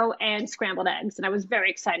avocado and scrambled eggs, and I was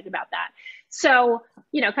very excited about that. So,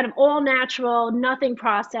 kind of all natural, nothing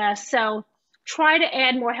processed. So try to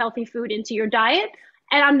add more healthy food into your diet.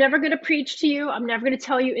 And I'm never going to preach to you. I'm never going to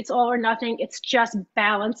tell you it's all or nothing. It's just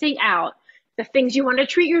balancing out the things you want to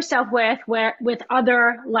treat yourself with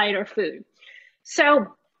other lighter food.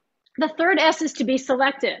 So the third S is to be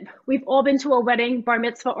selective. We've all been to a wedding, bar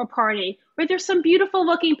mitzvah, or party where there's some beautiful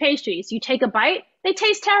looking pastries. You take a bite, they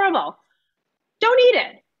taste terrible. Don't eat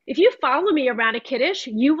it. If you follow me around a kiddush,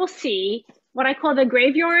 you will see what I call the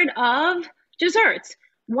graveyard of desserts.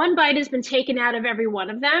 One bite has been taken out of every one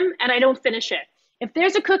of them, and I don't finish it. If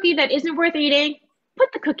there's a cookie that isn't worth eating,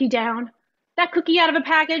 put the cookie down. That cookie out of a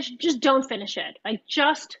package, just don't finish it. Like,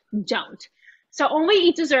 just don't. So only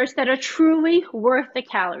eat desserts that are truly worth the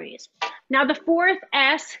calories. Now, the 4th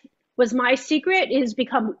S was my secret. It has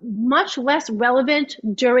become much less relevant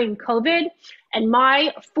during COVID. And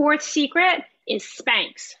my 4th secret is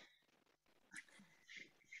Spanx.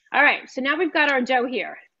 All right, so now we've got our dough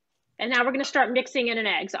here. And now we're going to start mixing in an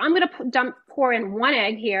egg. So I'm going to pour in 1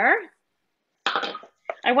 egg here.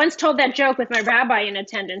 I once told that joke with my rabbi in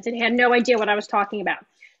attendance, and he had no idea what I was talking about.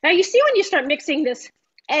 Now, you see when you start mixing this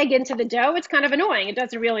egg into the dough, it's kind of annoying. It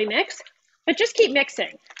doesn't really mix, but just keep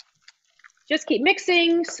mixing. Just keep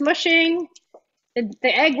mixing, smushing. The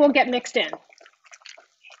egg will get mixed in.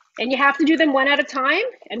 And you have to do them one at a time.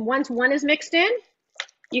 And once one is mixed in,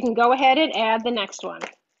 you can go ahead and add the next one.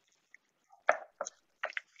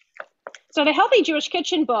 So the Healthy Jewish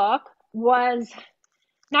Kitchen book was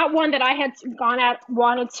not one that I had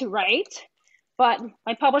wanted to write, but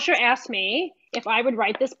my publisher asked me if I would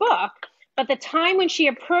write this book. But the time when she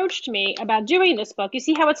approached me about doing this book, you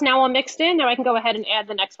see how it's now all mixed in? Now I can go ahead and add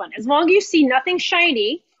the next one. As long as you see nothing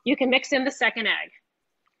shiny, you can mix in the second egg.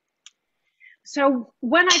 So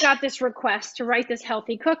when I got this request to write this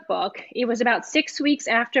healthy cookbook, it was about 6 weeks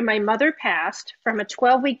after my mother passed from a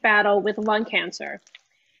 12-week battle with lung cancer.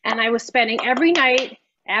 And I was spending every night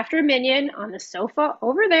after Minion on the sofa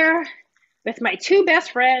over there with my two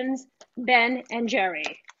best friends, Ben and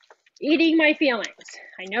Jerry, eating my feelings.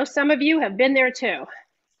 I know some of you have been there too.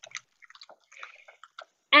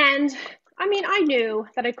 And I mean, I knew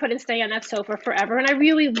that I couldn't stay on that sofa forever, and I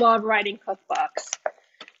really love writing cookbooks.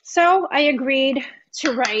 So I agreed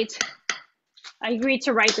to write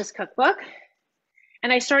this cookbook,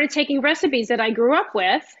 and I started taking recipes that I grew up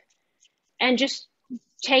with and just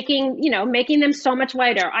making them so much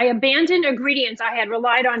lighter. I abandoned ingredients I had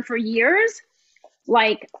relied on for years,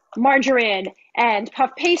 like margarine and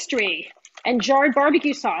puff pastry and jarred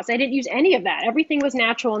barbecue sauce. I didn't use any of that. Everything was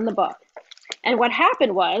natural in the book. And what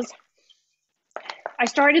happened was I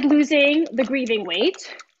started losing the grieving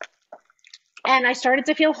weight, and I started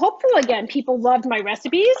to feel hopeful again. People loved my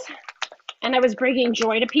recipes, and I was bringing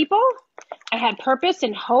joy to people. I had purpose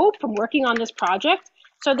and hope from working on this project.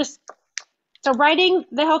 So writing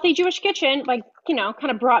The Healthy Jewish Kitchen,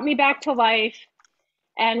 kind of brought me back to life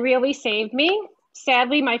and really saved me.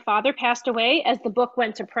 Sadly, my father passed away as the book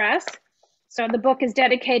went to press. So the book is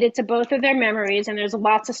dedicated to both of their memories, and there's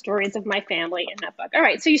lots of stories of my family in that book. All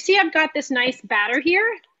right, so you see I've got this nice batter here.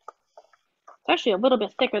 It's actually a little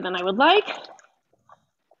bit thicker than I would like.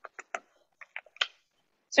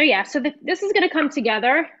 So yeah, so this is gonna come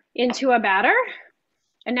together into a batter,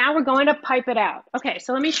 and now we're going to pipe it out. Okay,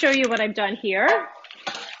 so let me show you what I've done here.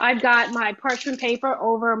 I've got my parchment paper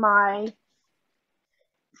over my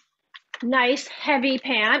nice heavy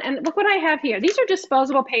pan, and look what I have here. These are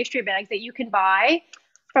disposable pastry bags that you can buy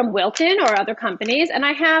from Wilton or other companies, and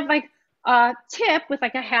I have like a tip with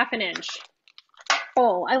like a ½ inch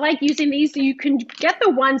hole. I like using these. You can get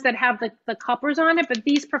the ones that have the cuppers on it, but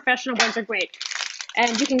these professional ones are great,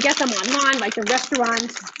 and you can get them online, like the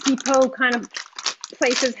restaurants, depot kind of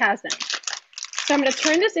places has them. So I'm going to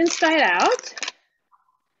turn this inside out.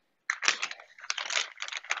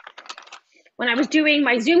 When I was doing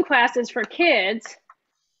my Zoom classes for kids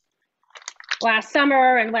last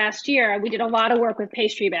summer and last year, we did a lot of work with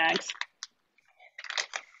pastry bags.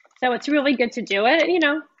 So it's really good to do it.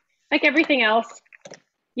 Like everything else,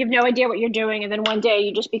 you have no idea what you're doing, and then one day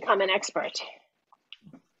you just become an expert.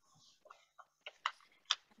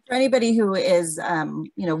 For anybody who is,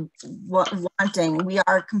 wanting, we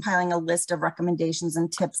are compiling a list of recommendations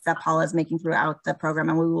and tips that Paula is making throughout the program,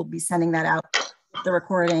 and we will be sending that out, the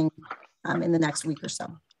recording, in the next week or so.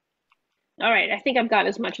 All right, I think I've got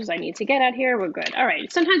as much as I need to get out here. We're good. All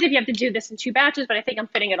right, sometimes if you have to do this in 2 batches, but I think I'm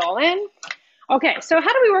fitting it all in. Okay, so how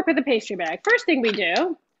do we work with a pastry bag? First thing we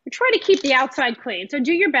do, we try to keep the outside clean. So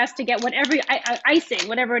do your best to get whatever, icing,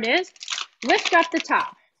 whatever it is, lift up the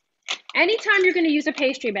top. Anytime you're gonna use a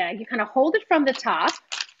pastry bag, you kind of hold it from the top,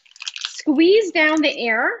 squeeze down the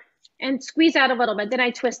air, and squeeze out a little bit. Then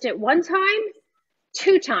I twist it 1 time,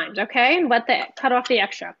 2 times, okay? And cut off the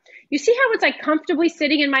extra. You see how it's like comfortably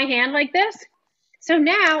sitting in my hand like this? So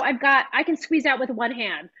now I can squeeze out with 1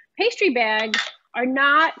 hand. Pastry bags are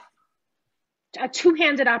not a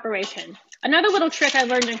 2-handed operation. Another little trick I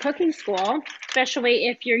learned in cooking school, especially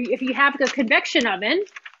if you have a convection oven,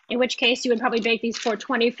 in which case you would probably bake these for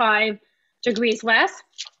 25 degrees less.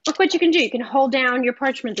 Look what you can do. You can hold down your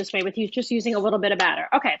parchment this way with just using a little bit of batter.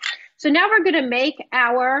 Okay, so now we're gonna make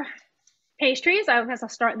our pastries. I guess I'll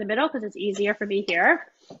start in the middle because it's easier for me here.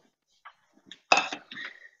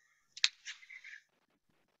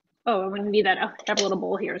 Oh, I'm gonna need that. Oh, I have a little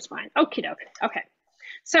bowl here, it's fine. Okie doke. Okay.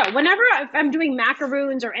 So whenever I'm doing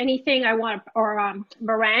macaroons or anything I want, or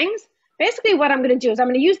meringues, basically what I'm gonna do is I'm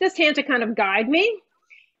gonna use this hand to kind of guide me,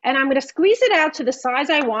 and I'm gonna squeeze it out to the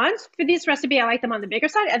size I want. For this recipe, I like them on the bigger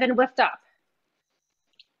side, and then lift up.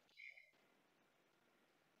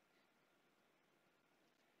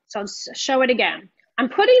 So I'll show it again. I'm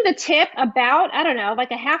putting the tip about, I don't know,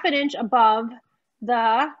 like a ½ inch above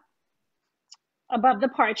the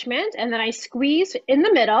parchment, and then I squeeze in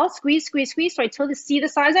the middle, squeeze, squeeze, squeeze, so I see the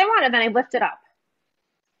size I want, and then I lift it up.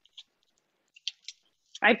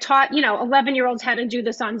 I've taught, 11-year-olds how to do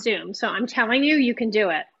this on Zoom, so I'm telling you, you can do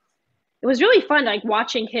it. It was really fun, like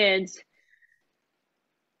watching kids,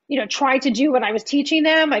 try to do what I was teaching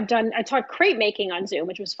them. I taught crepe making on Zoom,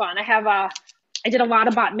 which was fun. I have I did a lot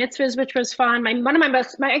of bat mitzvahs, which was fun. I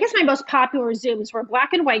guess my most popular Zooms were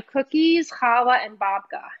black and white cookies, challah, and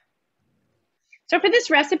babka. So for this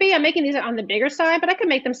recipe, I'm making these on the bigger side, but I could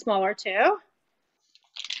make them smaller too.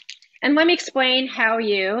 And let me explain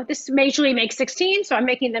this usually makes 16, so I'm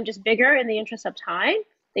making them just bigger in the interest of time.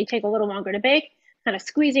 They take a little longer to bake. Kind of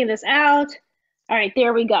squeezing this out. All right,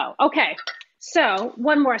 there we go. Okay, so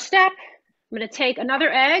one more step. I'm gonna take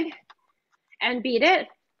another egg and beat it.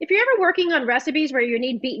 If you're ever working on recipes where you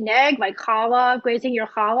need beaten egg, like challah, glazing your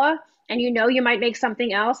challah, and you might make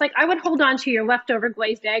something else, like I would hold on to your leftover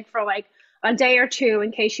glazed egg for like a day or two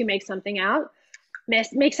in case you make something else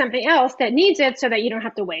that needs it so that you don't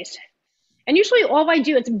have to waste. And usually all I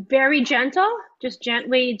do, it's very gentle, just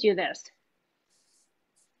gently do this.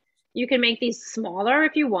 You can make these smaller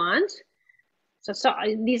if you want. So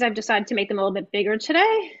these I've decided to make them a little bit bigger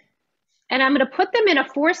today. And I'm gonna put them in a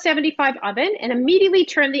 475 oven and immediately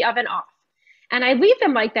turn the oven off. And I leave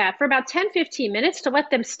them like that for about 10-15 minutes to let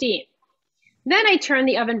them steam. Then I turn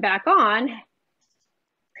the oven back on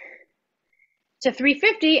to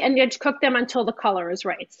 350 and just cook them until the color is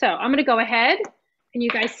right. So I'm gonna go ahead. Can you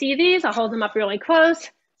guys see these? I'll hold them up really close.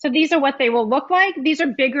 So these are what they will look like. These are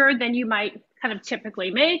bigger than you might kind of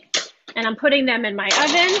typically make. And I'm putting them in my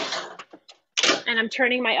oven and I'm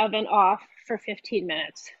turning my oven off for 15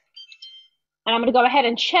 minutes. And I'm gonna go ahead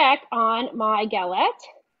and check on my galette.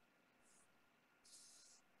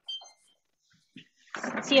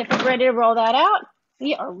 Let's see if it's ready to roll that out.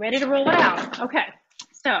 We are ready to roll it out. Okay,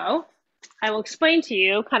 so I will explain to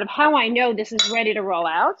you kind of how I know this is ready to roll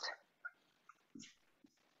out.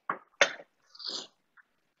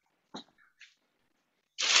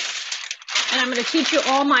 And I'm going to teach you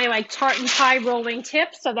all my like tart and pie rolling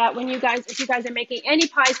tips so that if you guys are making any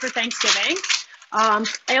pies for Thanksgiving. I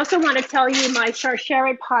also want to tell you my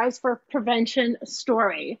Shoyer pies for prevention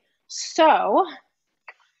story. So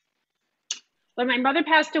when my mother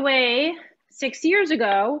passed away 6 years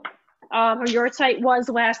ago, her yahrzeit was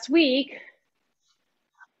last week.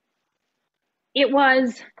 We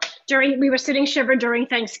were sitting shiva during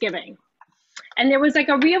Thanksgiving. And there was like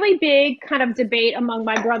a really big kind of debate among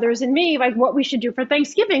my brothers and me, like what we should do for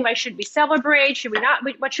Thanksgiving. Like, should we celebrate? Should we not?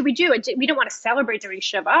 What should we do? We don't want to celebrate during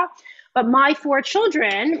Shiva. But my 4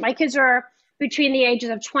 children, my kids are between the ages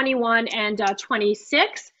of 21 and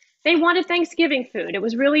 26. They wanted Thanksgiving food. It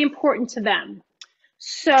was really important to them.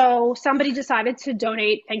 So somebody decided to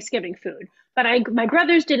donate Thanksgiving food. But my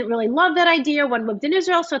brothers didn't really love that idea. One lived in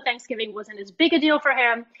Israel, so Thanksgiving wasn't as big a deal for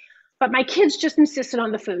him. But my kids just insisted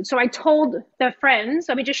on the food. So I told the friends,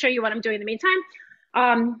 let me just show you what I'm doing in the meantime.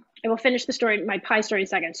 I will finish the story, my pie story in a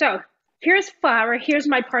second. So here's flour, here's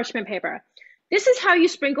my parchment paper. This is how you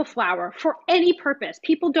sprinkle flour for any purpose.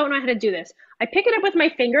 People don't know how to do this. I pick it up with my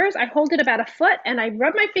fingers, I hold it about a foot, and I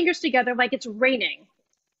rub my fingers together like it's raining.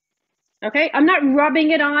 Okay, I'm not rubbing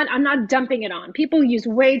it on, I'm not dumping it on. People use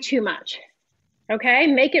way too much. Okay,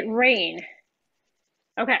 make it rain.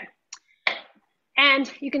 Okay.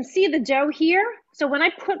 And you can see the dough here. So when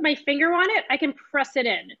I put my finger on it, I can press it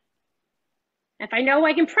in. If I know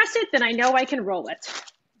I can press it, then I know I can roll it.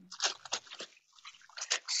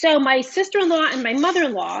 So my sister-in-law and my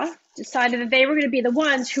mother-in-law decided that they were going to be the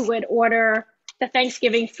ones who would order the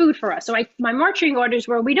Thanksgiving food for us. So my marching orders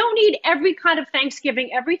were, we don't need every kind of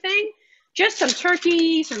Thanksgiving everything, just some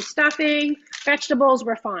turkey, some stuffing, vegetables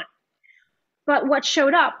were fine. But what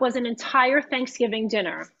showed up was an entire Thanksgiving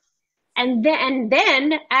dinner. And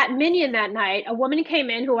then at Minion that night, a woman came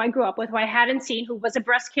in who I grew up with, who I hadn't seen, who was a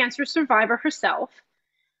breast cancer survivor herself.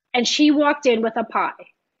 And she walked in with a pie.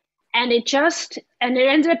 And it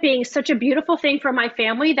ended up being such a beautiful thing for my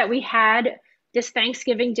family that we had this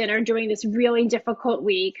Thanksgiving dinner during this really difficult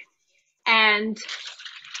week. And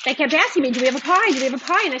they kept asking me, do we have a pie? Do we have a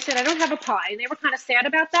pie? And I said, I don't have a pie. And they were kind of sad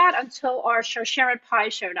about that until our Shoyer pie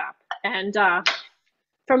showed up. And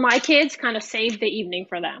for my kids, kind of saved the evening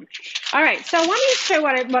for them. All right, so let me show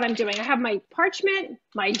what I'm doing. I have my parchment,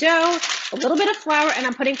 my dough, a little bit of flour, and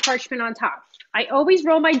I'm putting parchment on top. I always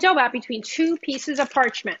roll my dough out between 2 pieces of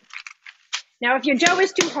parchment. Now, if your dough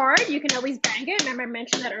is too hard, you can always bang it. Remember I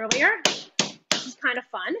mentioned that earlier? This is kind of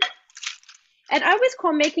fun. And I always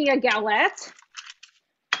call making a galette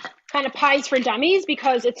kind of pies for dummies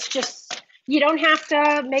because it's just, you don't have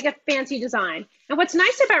to make a fancy design. And what's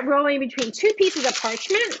nice about rolling between 2 pieces of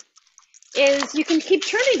parchment is you can keep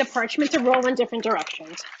turning the parchment to roll in different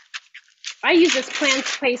directions. I use this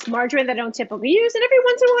plant-based margarine that I don't typically use, and every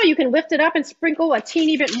once in a while you can lift it up and sprinkle a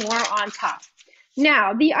teeny bit more on top.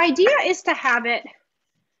 Now, the idea is to have it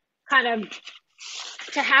round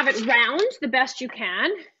the best you can.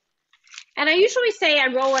 And I usually say I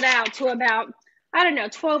roll it out to about I don't know,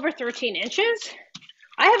 12 or 13 inches.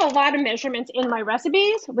 I have a lot of measurements in my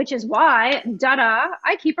recipes, which is why,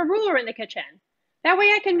 I keep a ruler in the kitchen. That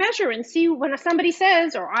way I can measure and see when somebody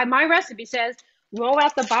says, or my recipe says, roll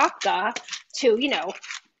out the babka to,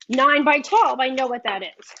 9 by 12, I know what that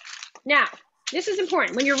is. Now, this is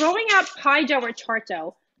important. When you're rolling out pie dough or tart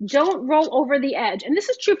dough, don't roll over the edge. And this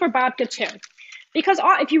is true for babka too. Because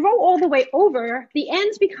if you roll all the way over, the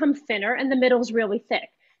ends become thinner and the middle's really thick.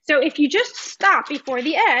 So if you just stop before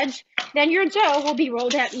the edge, then your dough will be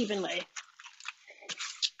rolled out evenly.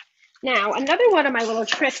 Now, another one of my little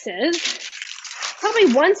tricks is,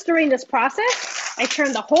 probably once during this process, I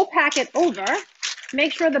turn the whole packet over,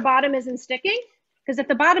 make sure the bottom isn't sticking, because if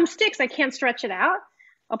the bottom sticks, I can't stretch it out.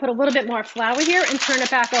 I'll put a little bit more flour here and turn it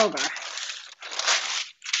back over.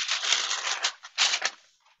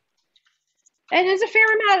 And there's a fair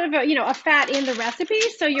amount of, of fat in the recipe,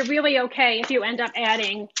 so you're really okay if you end up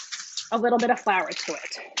adding a little bit of flour to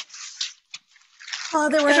it. Oh,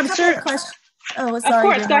 there were a couple of questions. Oh, sorry.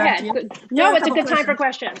 Of course, go ahead. No, it's a good time for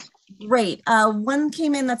questions. Great. One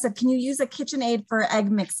came in that said, can you use a KitchenAid for egg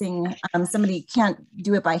mixing? Somebody can't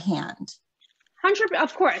do it by hand.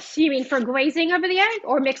 Of course. You mean for glazing over the egg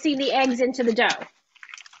or mixing the eggs into the dough?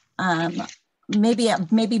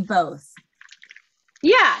 Maybe both.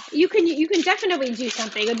 Yeah, you can definitely do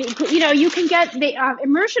something. You can get the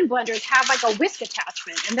immersion blenders have like a whisk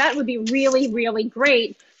attachment, and that would be really, really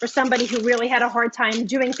great for somebody who really had a hard time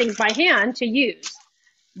doing things by hand to use.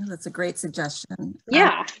 Oh, that's a great suggestion.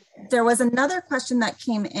 Yeah. There was another question that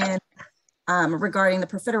came in regarding the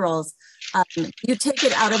profiteroles. You take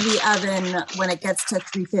it out of the oven when it gets to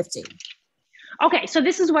 350. Okay, so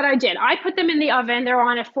this is what I did. I put them in the oven. They're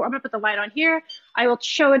on I'm gonna put the light on here. I will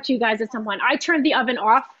show it to you guys at some point. I turned the oven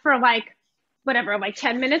off for like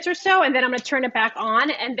 10 minutes or so, and then I'm gonna turn it back on,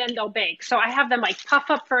 and then they'll bake. So I have them like puff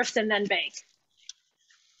up first and then bake.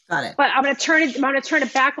 Got it. But I'm gonna turn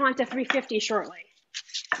it back on to 350 shortly.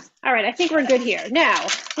 All right, I think we're good here. Now,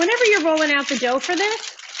 whenever you're rolling out the dough for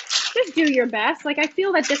this, just do your best. Like I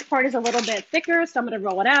feel that this part is a little bit thicker, so I'm gonna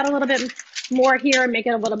roll it out a little bit more here and make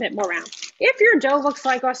it a little bit more round. If your dough looks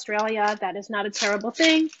like Australia, that is not a terrible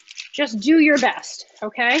thing. Just do your best,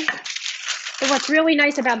 okay? So what's really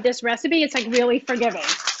nice about this recipe, it's like really forgiving.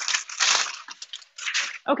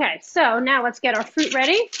 Okay, so now let's get our fruit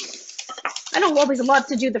ready. I don't always love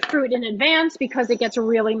to do the fruit in advance because it gets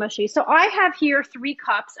really mushy. So I have here 3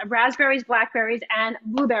 cups of raspberries, blackberries, and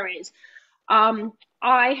blueberries. You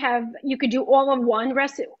could do all of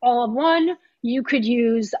one. You could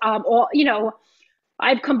use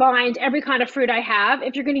I've combined every kind of fruit I have.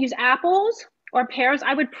 If you're going to use apples or pears,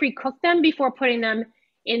 I would pre-cook them before putting them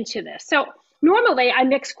into this. So normally I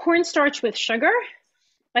mix cornstarch with sugar,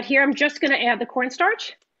 but here I'm just going to add the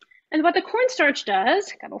cornstarch. And what the cornstarch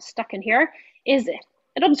does, got all stuck in here, is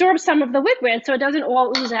it absorbs some of the liquid so it doesn't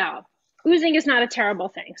all ooze out. Oozing is not a terrible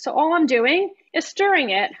thing. So all I'm doing is stirring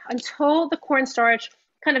it until the cornstarch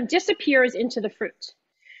kind of disappears into the fruit.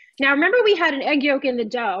 Now, remember we had an egg yolk in the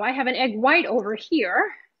dough. I have an egg white over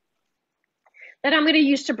here that I'm going to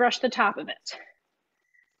use to brush the top of it.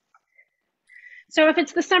 So if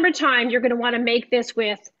it's the summertime, you're going to want to make this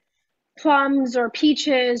with plums or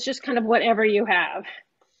peaches, just kind of whatever you have.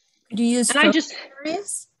 Could you use frozen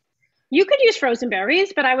berries? You could use frozen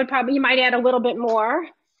berries, but you might add a little bit more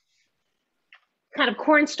kind of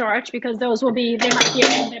cornstarch because they might be a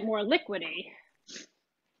little bit more liquidy.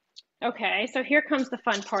 Okay, so here comes the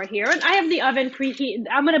fun part here. And I have the oven preheat.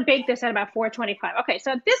 I'm going to bake this at about 425. Okay,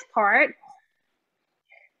 so at this part,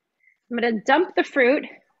 I'm going to dump the fruit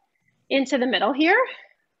into the middle here.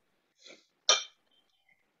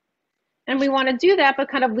 And we want to do that, but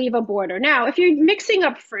kind of leave a border. Now, if you're mixing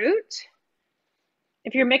up fruit,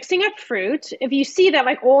 if you see that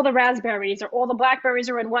like all the raspberries or all the blackberries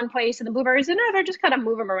are in one place and the blueberries in another, just kind of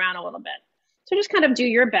move them around a little bit. So just kind of do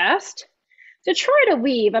your best to try to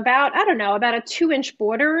leave about a 2-inch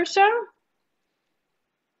border or so.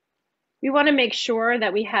 We want to make sure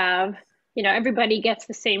that we have, everybody gets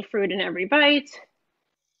the same fruit in every bite.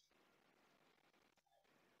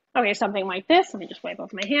 Okay, something like this. Let me just wipe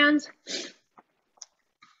off my hands.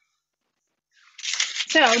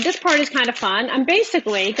 So this part is kind of fun. I'm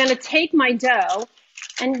basically going to take my dough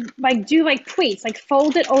and do pleats,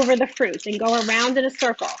 fold it over the fruit and go around in a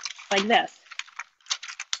circle like this.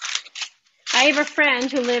 I have a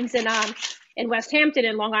friend who lives in West Hampton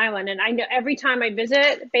in Long Island, and I know every time I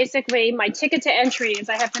visit, basically my ticket to entry is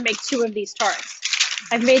I have to make 2 of these tarts.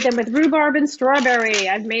 I've made them with rhubarb and strawberry.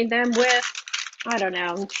 I've made them with,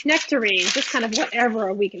 nectarine, just kind of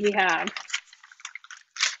whatever we have.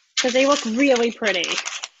 Because they look really pretty.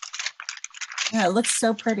 Yeah, it looks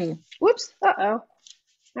so pretty. Whoops, uh-oh.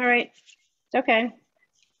 All right, it's okay.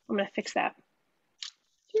 I'm gonna fix that.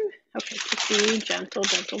 Okay, be gentle,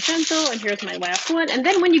 gentle, gentle. And here's my last one. And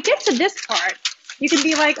then when you get to this part, you can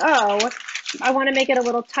be like, oh, I want to make it a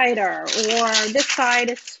little tighter, or this side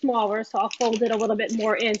is smaller, so I'll fold it a little bit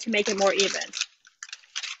more in to make it more even.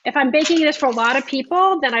 If I'm baking this for a lot of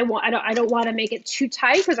people, then I don't want to make it too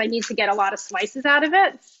tight because I need to get a lot of slices out of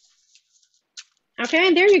it. Okay,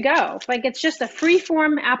 and there you go. Like, it's just a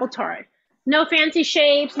free-form apple tart. No fancy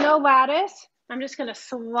shapes, no lattice. I'm just gonna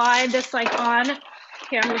slide this like on.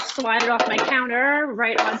 Here, I'm gonna slide it off my counter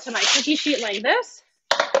right onto my cookie sheet like this.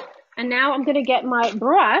 And now I'm gonna get my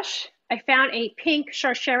brush. I found a pink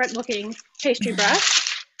Shoyer looking pastry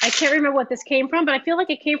brush. I can't remember what this came from, but I feel like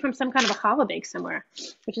it came from some kind of a challah bake somewhere,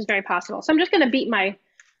 which is very possible. So I'm just gonna beat my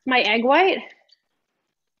egg white.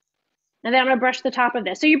 And then I'm gonna brush the top of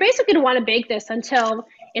this. So you're basically gonna wanna bake this until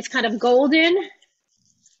it's kind of golden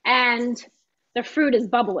and the fruit is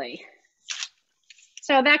bubbly.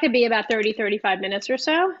 So that could be about 30, 35 minutes or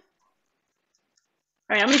so. All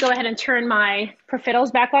right, I'm gonna go ahead and turn my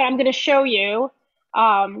profiteroles back on. I'm gonna show you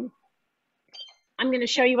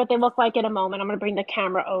what they look like in a moment. I'm gonna bring the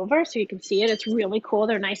camera over so you can see it. It's really cool,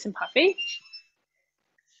 they're nice and puffy.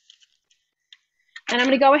 And I'm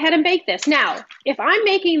gonna go ahead and bake this. Now, if I'm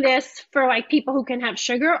making this for like people who can have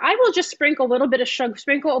sugar, I will just sprinkle a little bit of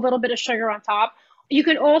sugar on top. You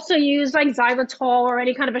can also use like xylitol or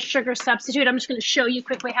any kind of a sugar substitute. I'm just gonna show you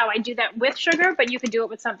quickly how I do that with sugar, but you could do it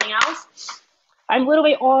with something else.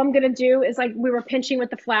 All I'm gonna do is like we were pinching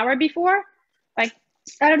with the flour before. Like,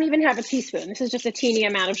 I don't even have a teaspoon. This is just a teeny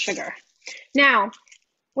amount of sugar. Now,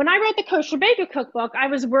 when I wrote the Kosher Baker Cookbook, I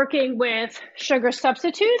was working with sugar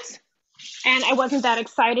substitutes, and I wasn't that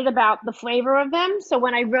excited about the flavor of them. So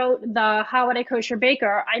when I wrote the Holiday Kosher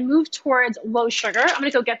Baker, I moved towards low sugar. I'm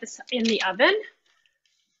gonna go get this in the oven.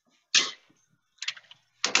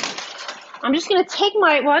 I'm just gonna take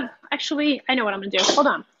actually, I know what I'm gonna do. Hold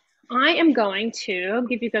on. I am going to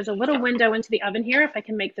give you guys a little window into the oven here if I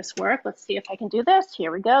can make this work. Let's see if I can do this.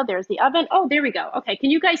 Here we go. There's the oven. Oh, there we go. Okay, can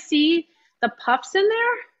you guys see the puffs in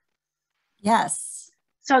there? Yes.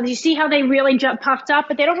 So you see how they really puffed up,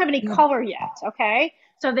 but they don't have any color yet, okay?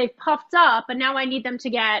 So they puffed up, but now I need them to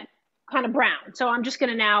get kind of brown. So I'm just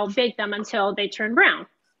gonna now bake them until they turn brown.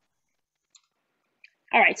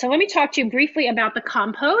 All right, so let me talk to you briefly about the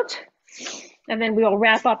compote, and then we'll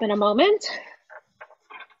wrap up in a moment.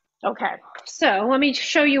 Okay, so let me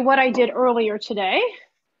show you what I did earlier today.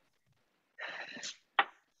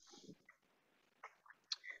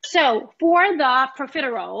 So for the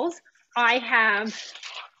profiteroles, I have,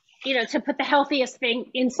 to put the healthiest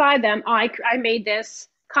thing inside them, I made this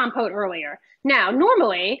compote earlier. Now,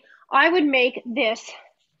 normally, I would make this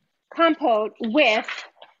compote with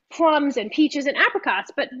plums and peaches and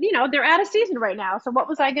apricots, but, they're out of season right now, so what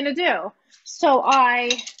was I gonna do? So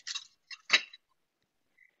I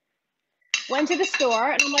went to the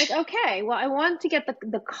store and I'm like, okay, well, I want to get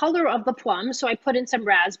the color of the plum, so I put in some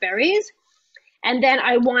raspberries, and then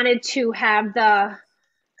I wanted to have the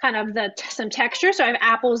some texture, so I have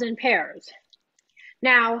apples and pears.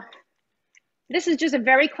 Now, this is just a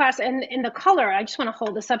very classic, and in the color, I just want to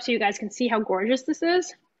hold this up so you guys can see how gorgeous this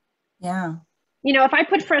is. Yeah. If I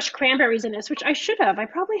put fresh cranberries in this, which I should have, I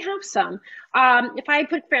probably have some. If I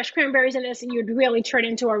put fresh cranberries in this, you'd really turn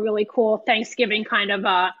into a really cool Thanksgiving kind of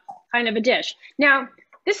a dish. Now,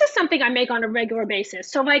 this is something I make on a regular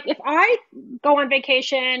basis. So like if I go on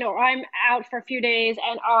vacation or I'm out for a few days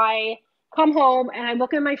and I come home and I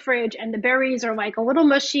look in my fridge and the berries are like a little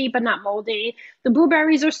mushy but not moldy, the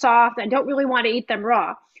blueberries are soft, I don't really want to eat them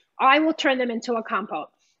raw, I will turn them into a compote.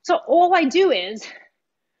 So all I do is,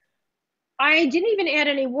 I didn't even add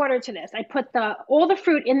any water to this. I put all the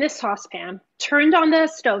fruit in this saucepan, turned on the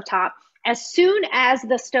stovetop. As soon as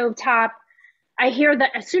the stovetop, as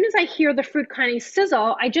soon as I hear the fruit kind of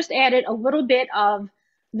sizzle, I just added a little bit of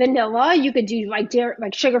vanilla. You could do like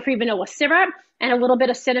sugar-free vanilla syrup and a little bit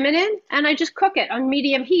of cinnamon in, and I just cook it on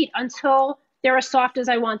medium heat until they're as soft as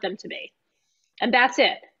I want them to be. And that's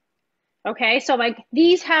it. Okay, so like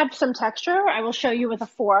these have some texture. I will show you with a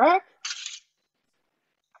fork.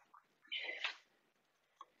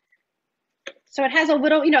 So it has a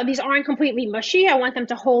little, these aren't completely mushy. I want them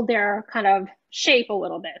to hold their kind of shape a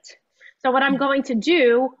little bit. So what I'm going to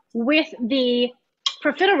do with the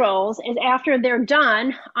profiteroles is after they're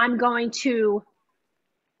done, I'm going to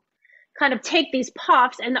kind of take these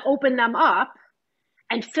puffs and open them up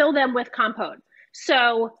and fill them with compote.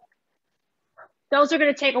 So those are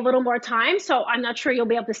going to take a little more time. So I'm not sure you'll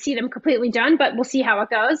be able to see them completely done, but we'll see how it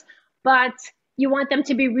goes. But You want them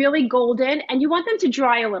to be really golden, and you want them to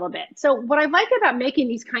dry a little bit. So what I like about making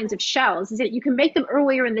these kinds of shells is that you can make them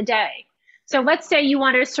earlier in the day. So let's say you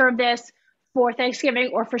wanted to serve this for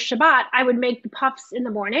Thanksgiving or for Shabbat. I would make the puffs in the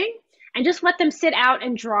morning and just let them sit out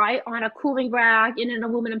and dry on a cooling rack in an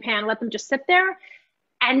aluminum pan. Let them just sit there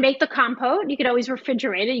and make the compote. You could always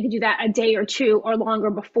refrigerate it. You could do that a day or two or longer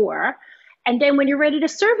before. And then when you're ready to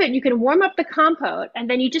serve it, you can warm up the compote, and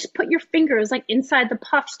then you just put your fingers like inside the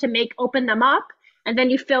puffs to open them up, and then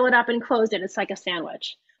you fill it up and close it. It's like a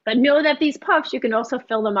sandwich. But know that these puffs, you can also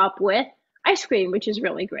fill them up with ice cream, which is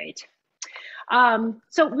really great.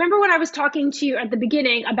 So remember when I was talking to you at the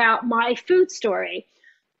beginning about my food story?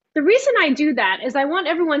 The reason I do that is I want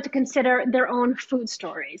everyone to consider their own food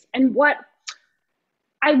stories. And what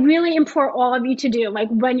I really implore all of you to do, like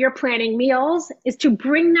when you're planning meals, is to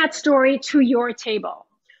bring that story to your table.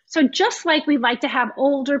 So just like we like to have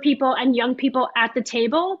older people and young people at the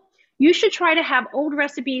table, you should try to have old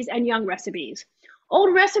recipes and young recipes.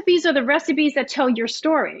 Old recipes are the recipes that tell your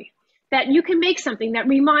story, that you can make something that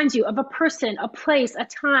reminds you of a person, a place, a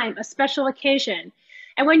time, a special occasion.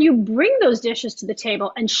 And when you bring those dishes to the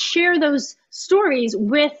table and share those stories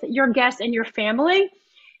with your guests and your family,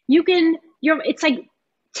 it's like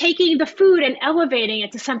taking the food and elevating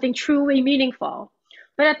it to something truly meaningful.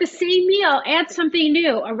 But at the same meal, add something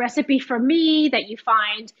new, a recipe from me that you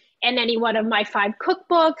find in any one of my 5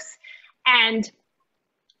 cookbooks. And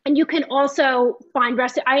you can also find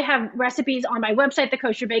I have recipes on my website,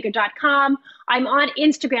 thekosherbaker.com. I'm on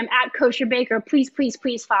Instagram at kosherbaker. Please, please,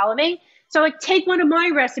 please follow me. So take one of my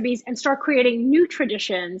recipes and start creating new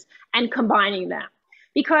traditions and combining them.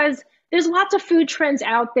 Because there's lots of food trends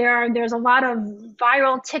out there. There's a lot of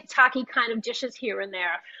viral TikTok-y kind of dishes here and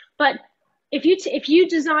there. But if you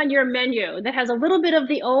design your menu that has a little bit of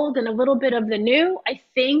the old and a little bit of the new, I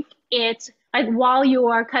think it's like while you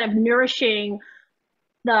are kind of nourishing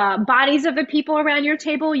the bodies of the people around your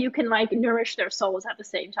table, you can like nourish their souls at the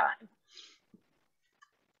same time.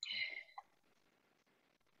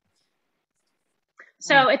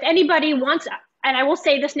 So if anybody wants, and I will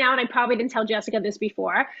say this now, and I probably didn't tell Jessica this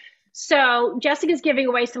before, so Jessica's giving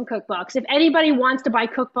away some cookbooks. If anybody wants to buy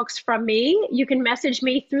cookbooks from me, you can message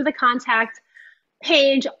me through the contact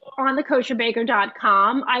page on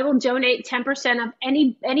thekosherbaker.com. I will donate 10% of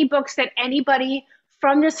any books that anybody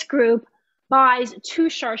from this group buys to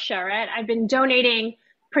Shoyer. I've been donating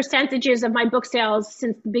percentages of my book sales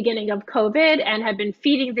since the beginning of COVID and have been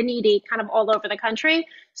feeding the needy kind of all over the country.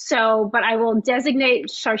 So, but I will designate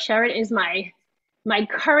Shoyer as my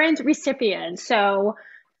current recipient. So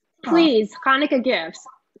please, Hanukkah gifts,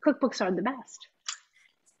 cookbooks are the best.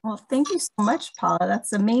 Well, thank you so much, Paula.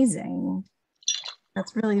 That's amazing.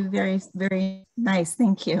 That's really very, very nice.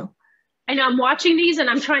 Thank you. I know I'm watching these and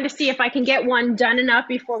I'm trying to see if I can get one done enough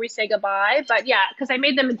before we say goodbye. But yeah, because I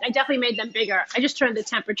definitely made them bigger. I just turned the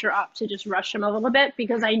temperature up to just rush them a little bit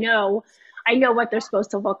because I know what they're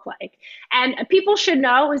supposed to look like. And people should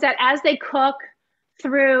know is that as they cook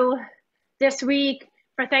through this week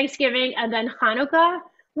for Thanksgiving and then Hanukkah,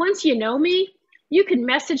 once you know me, you can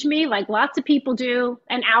message me like lots of people do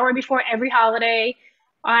an hour before every holiday,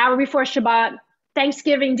 an hour before Shabbat,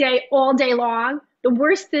 Thanksgiving Day, all day long. The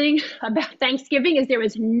worst thing about Thanksgiving is there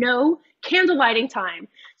is no candle lighting time.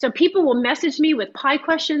 So people will message me with pie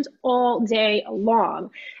questions all day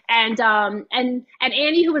long. And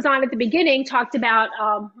Annie, who was on at the beginning, talked about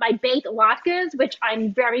my baked latkes, which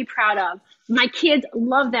I'm very proud of. My kids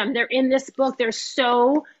love them. They're in this book. They're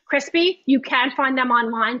so crispy. You can find them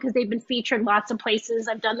online because they've been featured lots of places.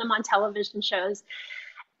 I've done them on television shows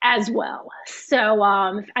as well.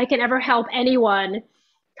 So if I can ever help anyone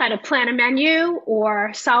kind of plan a menu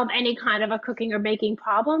or solve any kind of a cooking or baking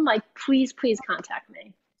problem, like please, please contact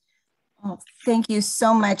me. Well, thank you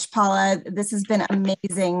so much, Paula. This has been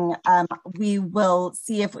amazing. We will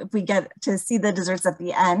see if we get to see the desserts at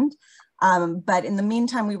the end. But in the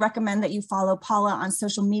meantime, we recommend that you follow Paula on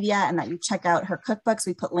social media and that you check out her cookbooks.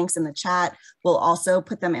 We put links in the chat. We'll also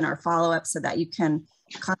put them in our follow-up so that you can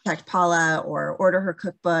contact Paula or order her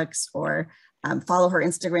cookbooks or follow her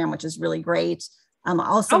Instagram, which is really great.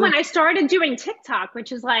 Also, and I started doing TikTok,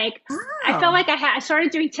 which is like, I felt like I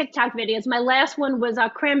started doing TikTok videos. My last one was a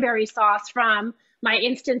cranberry sauce from my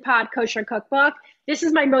Instant Pot kosher cookbook. This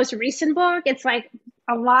is my most recent book. It's like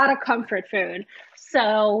a lot of comfort food.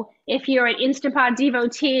 So if you're an Instant Pot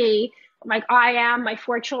devotee, like I am, my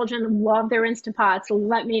 4 children love their Instant Pot, so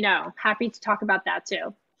let me know. Happy to talk about that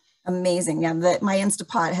too. Amazing. Yeah, my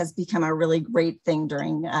Instapot has become a really great thing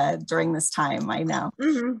during this time, I know.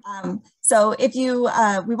 Mm-hmm. So if you,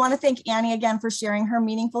 we want to thank Annie again for sharing her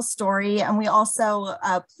meaningful story. And we also,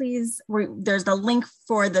 there's the link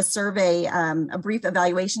for the survey, a brief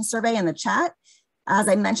evaluation survey in the chat. As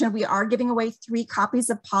I mentioned, we are giving away 3 copies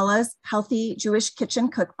of Paula's Healthy Jewish Kitchen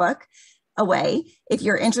Cookbook away. If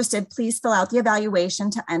you're interested, please fill out the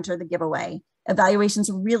evaluation to enter the giveaway. Evaluations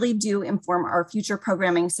really do inform our future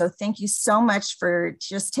programming. So thank you so much for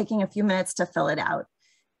just taking a few minutes to fill it out.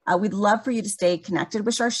 We'd love for you to stay connected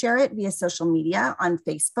with Share It via social media on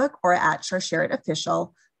Facebook or at Share It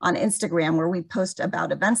Official on Instagram, where we post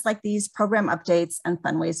about events like these, program updates, and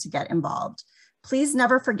fun ways to get involved. Please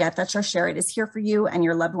never forget that Share It is here for you and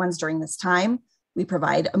your loved ones during this time. We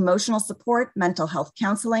provide emotional support, mental health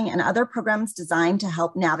counseling, and other programs designed to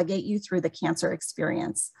help navigate you through the cancer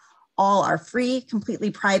experience. All are free,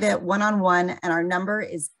 completely private, one-on-one, and our number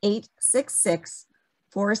is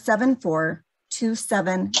 866-474-2774.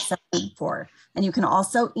 And you can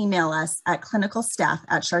also email us at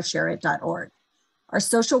clinicalstaff@sharesharit.org. Our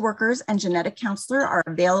social workers and genetic counselor are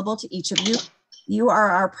available to each of you. You are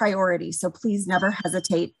our priority, so please never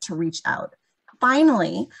hesitate to reach out.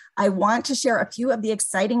 Finally, I want to share a few of the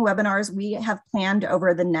exciting webinars we have planned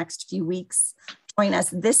over the next few weeks. Join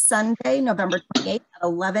us this Sunday, November 28th at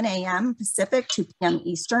 11 a.m. Pacific, 2 p.m.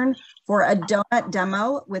 Eastern for a donut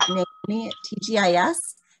demo with Naomi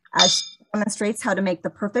TGIS as she demonstrates how to make the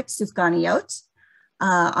perfect sufganiyot.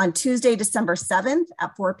 On Tuesday, December 7th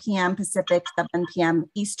at 4 p.m. Pacific, 7 p.m.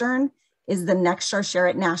 Eastern is the next Share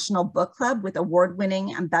It National Book Club with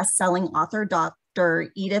award-winning and best-selling author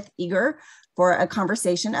Dr. Edith Eger for a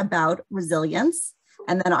conversation about resilience.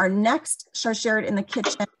 And then our next Share It in the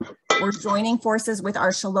Kitchen, we're joining forces with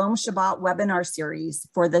our Shalom Shabbat webinar series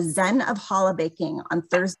for the Zen of Challah baking on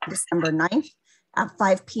Thursday, December 9th at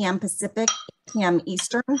 5 p.m. Pacific, 8 p.m.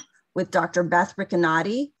 Eastern with Dr. Beth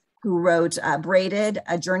Riccanati, who wrote Braided,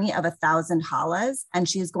 A Journey of 1,000 Challahs. And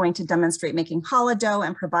she's going to demonstrate making challah dough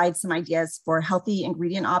and provide some ideas for healthy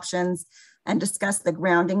ingredient options and discuss the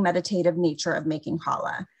grounding meditative nature of making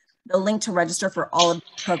challah. The link to register for all of the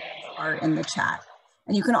programs are in the chat.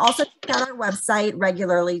 And you can also check out our website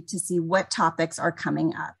regularly to see what topics are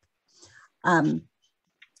coming up. I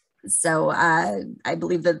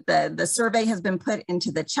believe that the survey has been put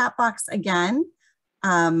into the chat box again.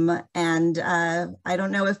 I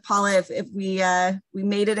don't know if Paula, if we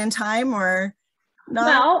made it in time or not.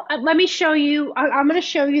 Well, let me show you. I'm going to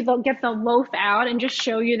show you, get the loaf out and just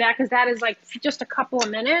show you that, because that is like just a couple of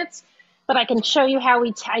minutes. But I can show you how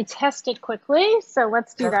I tested quickly. So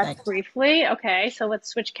let's do that briefly. Okay, so let's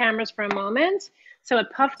switch cameras for a moment. So it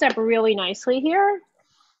puffed up really nicely here.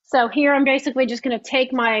 So here I'm basically just going to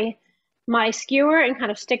take my skewer and kind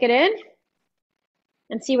of stick it in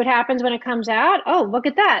and see what happens when it comes out. Oh, look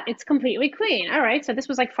at that. It's completely clean. All right, so this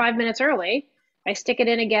was like 5 minutes early. I stick it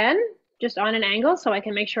in again, just on an angle so I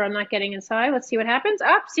can make sure I'm not getting inside. Let's see what happens.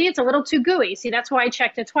 Oh, see, it's a little too gooey. See, that's why I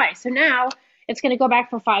checked it twice. So now it's going to go back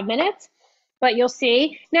for 5 minutes. But you'll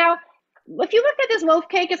see. Now, if you look at this loaf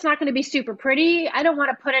cake, it's not going to be super pretty. I don't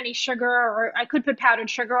want to put any sugar, or I could put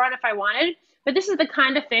powdered sugar on if I wanted. But this is the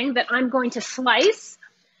kind of thing that I'm going to slice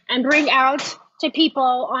and bring out to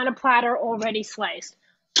people on a platter already sliced.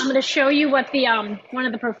 I'm going to show you what the one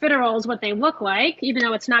of the profiteroles, what they look like, even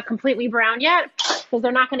though it's not completely brown yet, because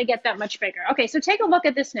they're not going to get that much bigger. Okay, so take a look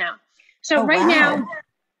at this now. So now,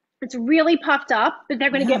 it's really puffed up, but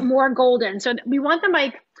they're going to get more golden. So we want them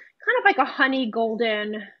like kind of like a honey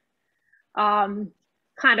golden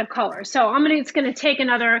kind of color. So it's going to take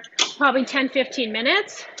another probably 10, 15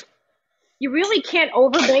 minutes. You really can't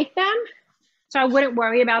overbake them, so I wouldn't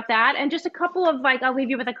worry about that. And just a couple of I'll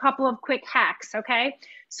leave you with a couple of quick hacks, okay?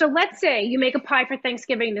 So let's say you make a pie for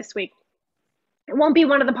Thanksgiving this week. It won't be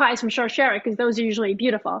one of the pies from Share It, because those are usually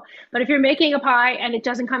beautiful. But if you're making a pie and it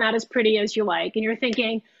doesn't come out as pretty as you like, and you're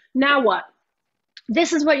thinking, now what?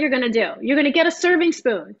 This is what you're going to do. You're going to get a serving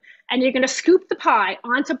spoon and you're going to scoop the pie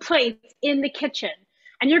onto plates in the kitchen.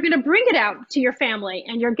 And you're going to bring it out to your family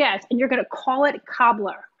and your guests, and you're going to call it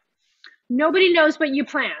cobbler. Nobody knows what you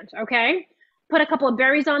planned, okay? Put a couple of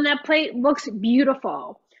berries on that plate. Looks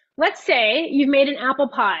beautiful. Let's say you've made an apple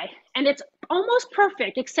pie and it's almost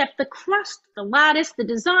perfect, except the crust, the lattice, the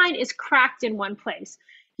design is cracked in one place.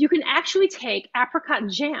 You can actually take apricot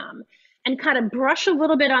jam and kind of brush a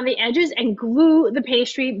little bit on the edges and glue the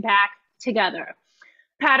pastry back together.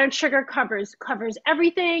 Powdered sugar covers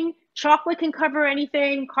everything. Chocolate can cover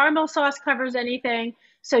anything. Caramel sauce covers anything.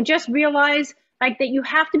 So just realize that you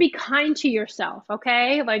have to be kind to yourself,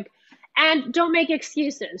 okay? And don't make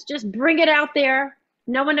excuses. Just bring it out there.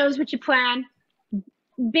 No one knows what you plan.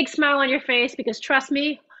 Big smile on your face, because trust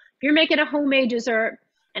me, if you're making a homemade dessert,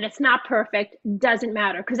 and it's not perfect, doesn't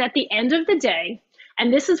matter. Because at the end of the day,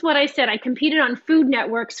 and this is what I said, I competed on Food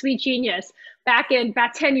Network Sweet Genius back in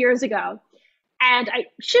about 10 years ago. And I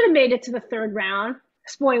should have made it to the 3rd round.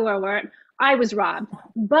 Spoiler alert, I was robbed.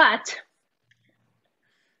 But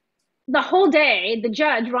the whole day, the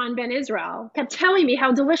judge, Ron Ben Israel, kept telling me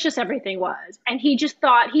how delicious everything was. And he just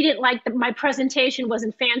thought, he didn't like that my presentation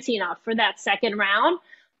wasn't fancy enough for that 2nd round.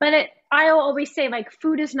 But I always say, like,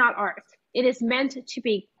 food is not art. It is meant to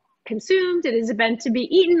be consumed. It is meant to be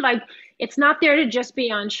eaten. Like, it's not there to just be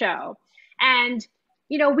on show. And,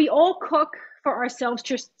 you know, we all cook for ourselves,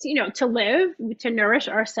 just, you know, to live, to nourish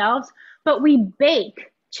ourselves, but we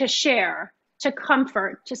bake to share, to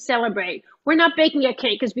comfort, to celebrate. We're not baking a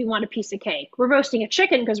cake because we want a piece of cake. We're roasting a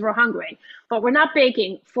chicken because we're hungry, but we're not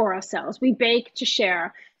baking for ourselves. We bake to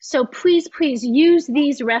share. So please, please use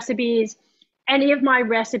these recipes, any of my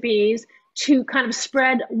recipes, to kind of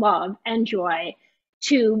spread love and joy,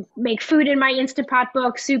 to make food in my Instant Pot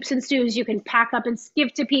book, soups and stews you can pack up and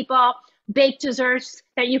give to people, baked desserts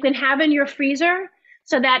that you can have in your freezer,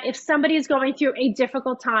 so that if somebody is going through a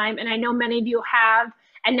difficult time, and I know many of you have,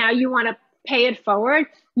 and now you want to pay it forward,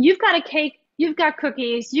 you've got a cake, you've got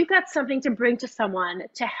cookies, you've got something to bring to someone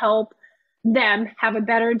to help them have a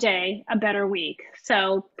better day, a better week.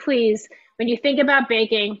 So please, when you think about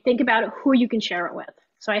baking, think about who you can share it with.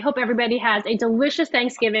 So I hope everybody has a delicious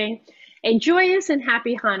Thanksgiving, a joyous and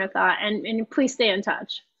happy Hanukkah, and please stay in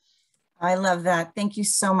touch. I love that. Thank you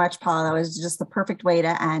so much, Paula. That was just the perfect way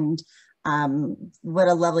to end. What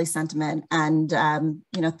a lovely sentiment. And,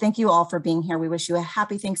 you know, thank you all for being here. We wish you a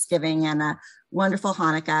happy Thanksgiving and a wonderful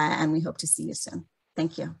Hanukkah, and we hope to see you soon.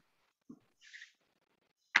 Thank you.